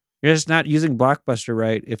lane. You're just not using Blockbuster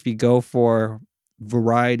right if you go for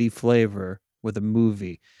variety flavor with a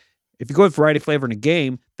movie. If you go with variety flavor in a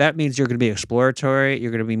game, that means you're going to be exploratory,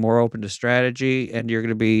 you're going to be more open to strategy, and you're going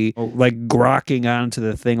to be like grokking onto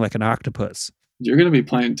the thing like an octopus. You're going to be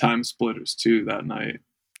playing Time Splitters too that night.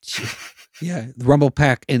 Yeah, the Rumble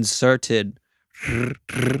Pack inserted.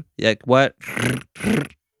 Like what?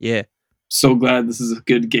 Yeah. So glad this is a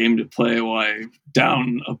good game to play while I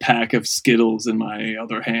down a pack of Skittles in my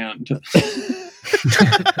other hand.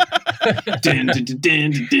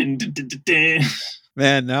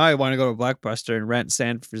 Man, now I want to go to Blockbuster and rent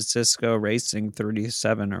San Francisco Racing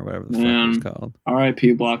 37 or whatever the fuck it's called.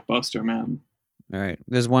 R.I.P. Blockbuster, man. All right.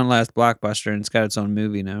 There's one last Blockbuster and it's got its own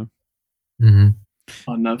movie now. Mm-hmm.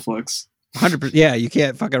 On Netflix. 100%. Yeah, you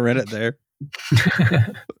can't fucking rent it there.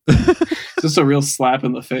 It's just a real slap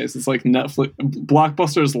in the face. It's like Netflix.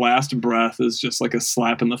 Blockbuster's last breath is just like a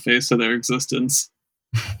slap in the face to their existence.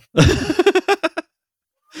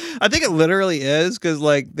 I think it literally is, because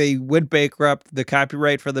like they went bankrupt. The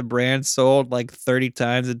copyright for the brand sold like 30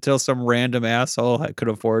 times until some random asshole could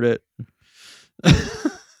afford it.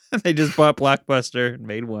 They just bought Blockbuster and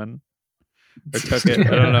made one. Or took it. I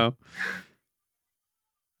don't know.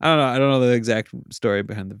 I don't know the exact story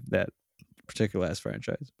behind that particular last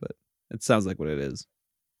franchise, but it sounds like what it is.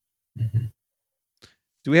 Mm-hmm.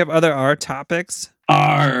 Do we have other R topics?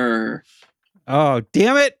 R. Oh,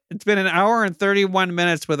 damn it. It's been an hour and 31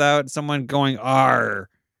 minutes without someone going R.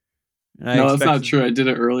 No, that's not true. I did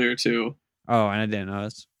it earlier too. Oh, and I didn't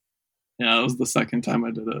notice. Yeah, it was the second time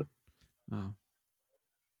I did it. Oh.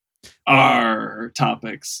 R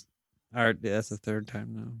topics. R, yeah, that's the third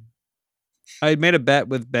time now. I made a bet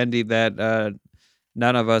with Bendy that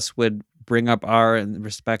none of us would bring up R in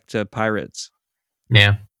respect to pirates.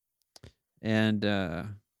 Yeah. And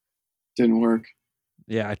didn't work.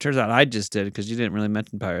 Yeah, it turns out I just did because you didn't really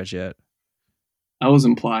mention pirates yet. I was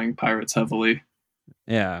implying pirates heavily.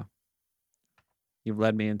 Yeah. You've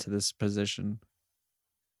led me into this position.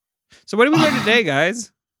 So what did we learn today,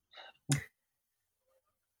 guys?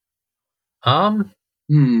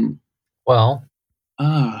 Well,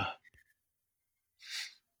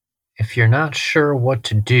 if you're not sure what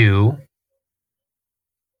to do,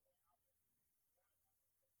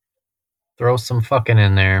 throw some fucking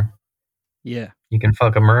in there. Yeah. You can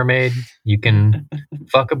fuck a mermaid. You can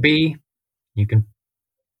fuck a bee. You can,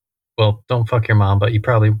 well, don't fuck your mom, but you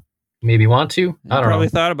probably maybe want to. I don't know. Probably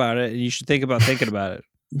thought about it, and you should think about thinking about it.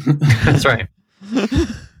 That's right.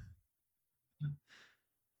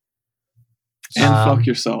 And fuck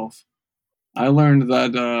yourself. I learned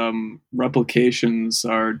that replications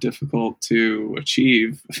are difficult to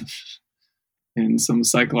achieve in some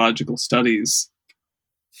psychological studies.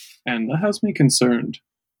 And that has me concerned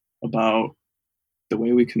about the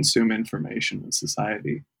way we consume information in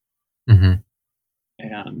society. Mm-hmm.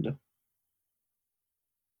 And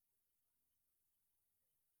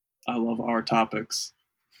I love our topics.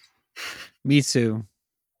 Me too.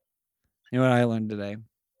 You know what I learned today?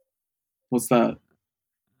 What's that?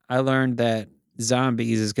 I learned that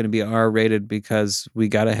Zombies is going to be R-rated because we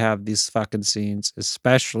got to have these fucking scenes,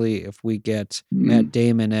 especially if we get Matt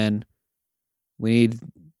Damon in. We need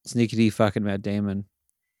Sneaky D fucking Matt Damon.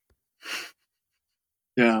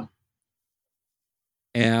 Yeah.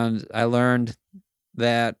 And I learned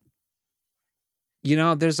that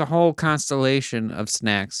there's a whole constellation of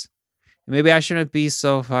snacks. Maybe I shouldn't be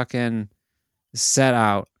so fucking set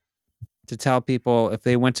out to tell people if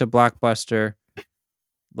they went to Blockbuster,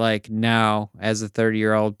 like now as a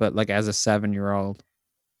 30-year-old, but like as a 7-year-old,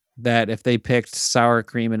 that if they picked sour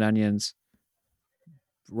cream and onions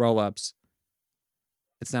roll-ups,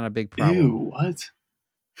 it's not a big problem. Ew, what?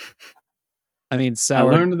 I mean, I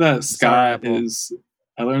learned that sour Scott apple. is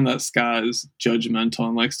judgmental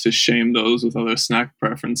and likes to shame those with other snack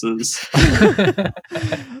preferences.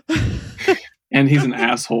 And he's an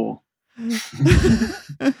asshole.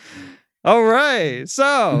 All right.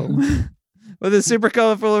 So, with a super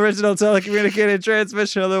colorful original telecommunicated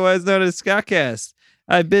transmission, otherwise known as Scottcast,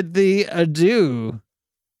 I bid thee adieu.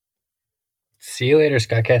 See you later,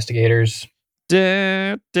 Scott Castigators.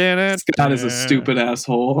 Scott is a stupid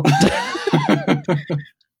asshole.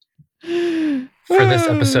 For this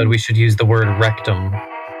episode, we should use the word rectum.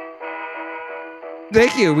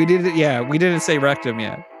 Thank you. We didn't say rectum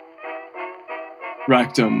yet.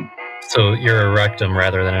 Rectum. So you're a rectum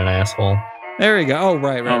rather than an asshole. There we go. Oh,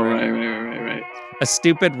 right. Right. A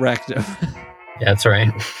stupid rectum. Yeah, that's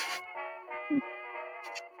right.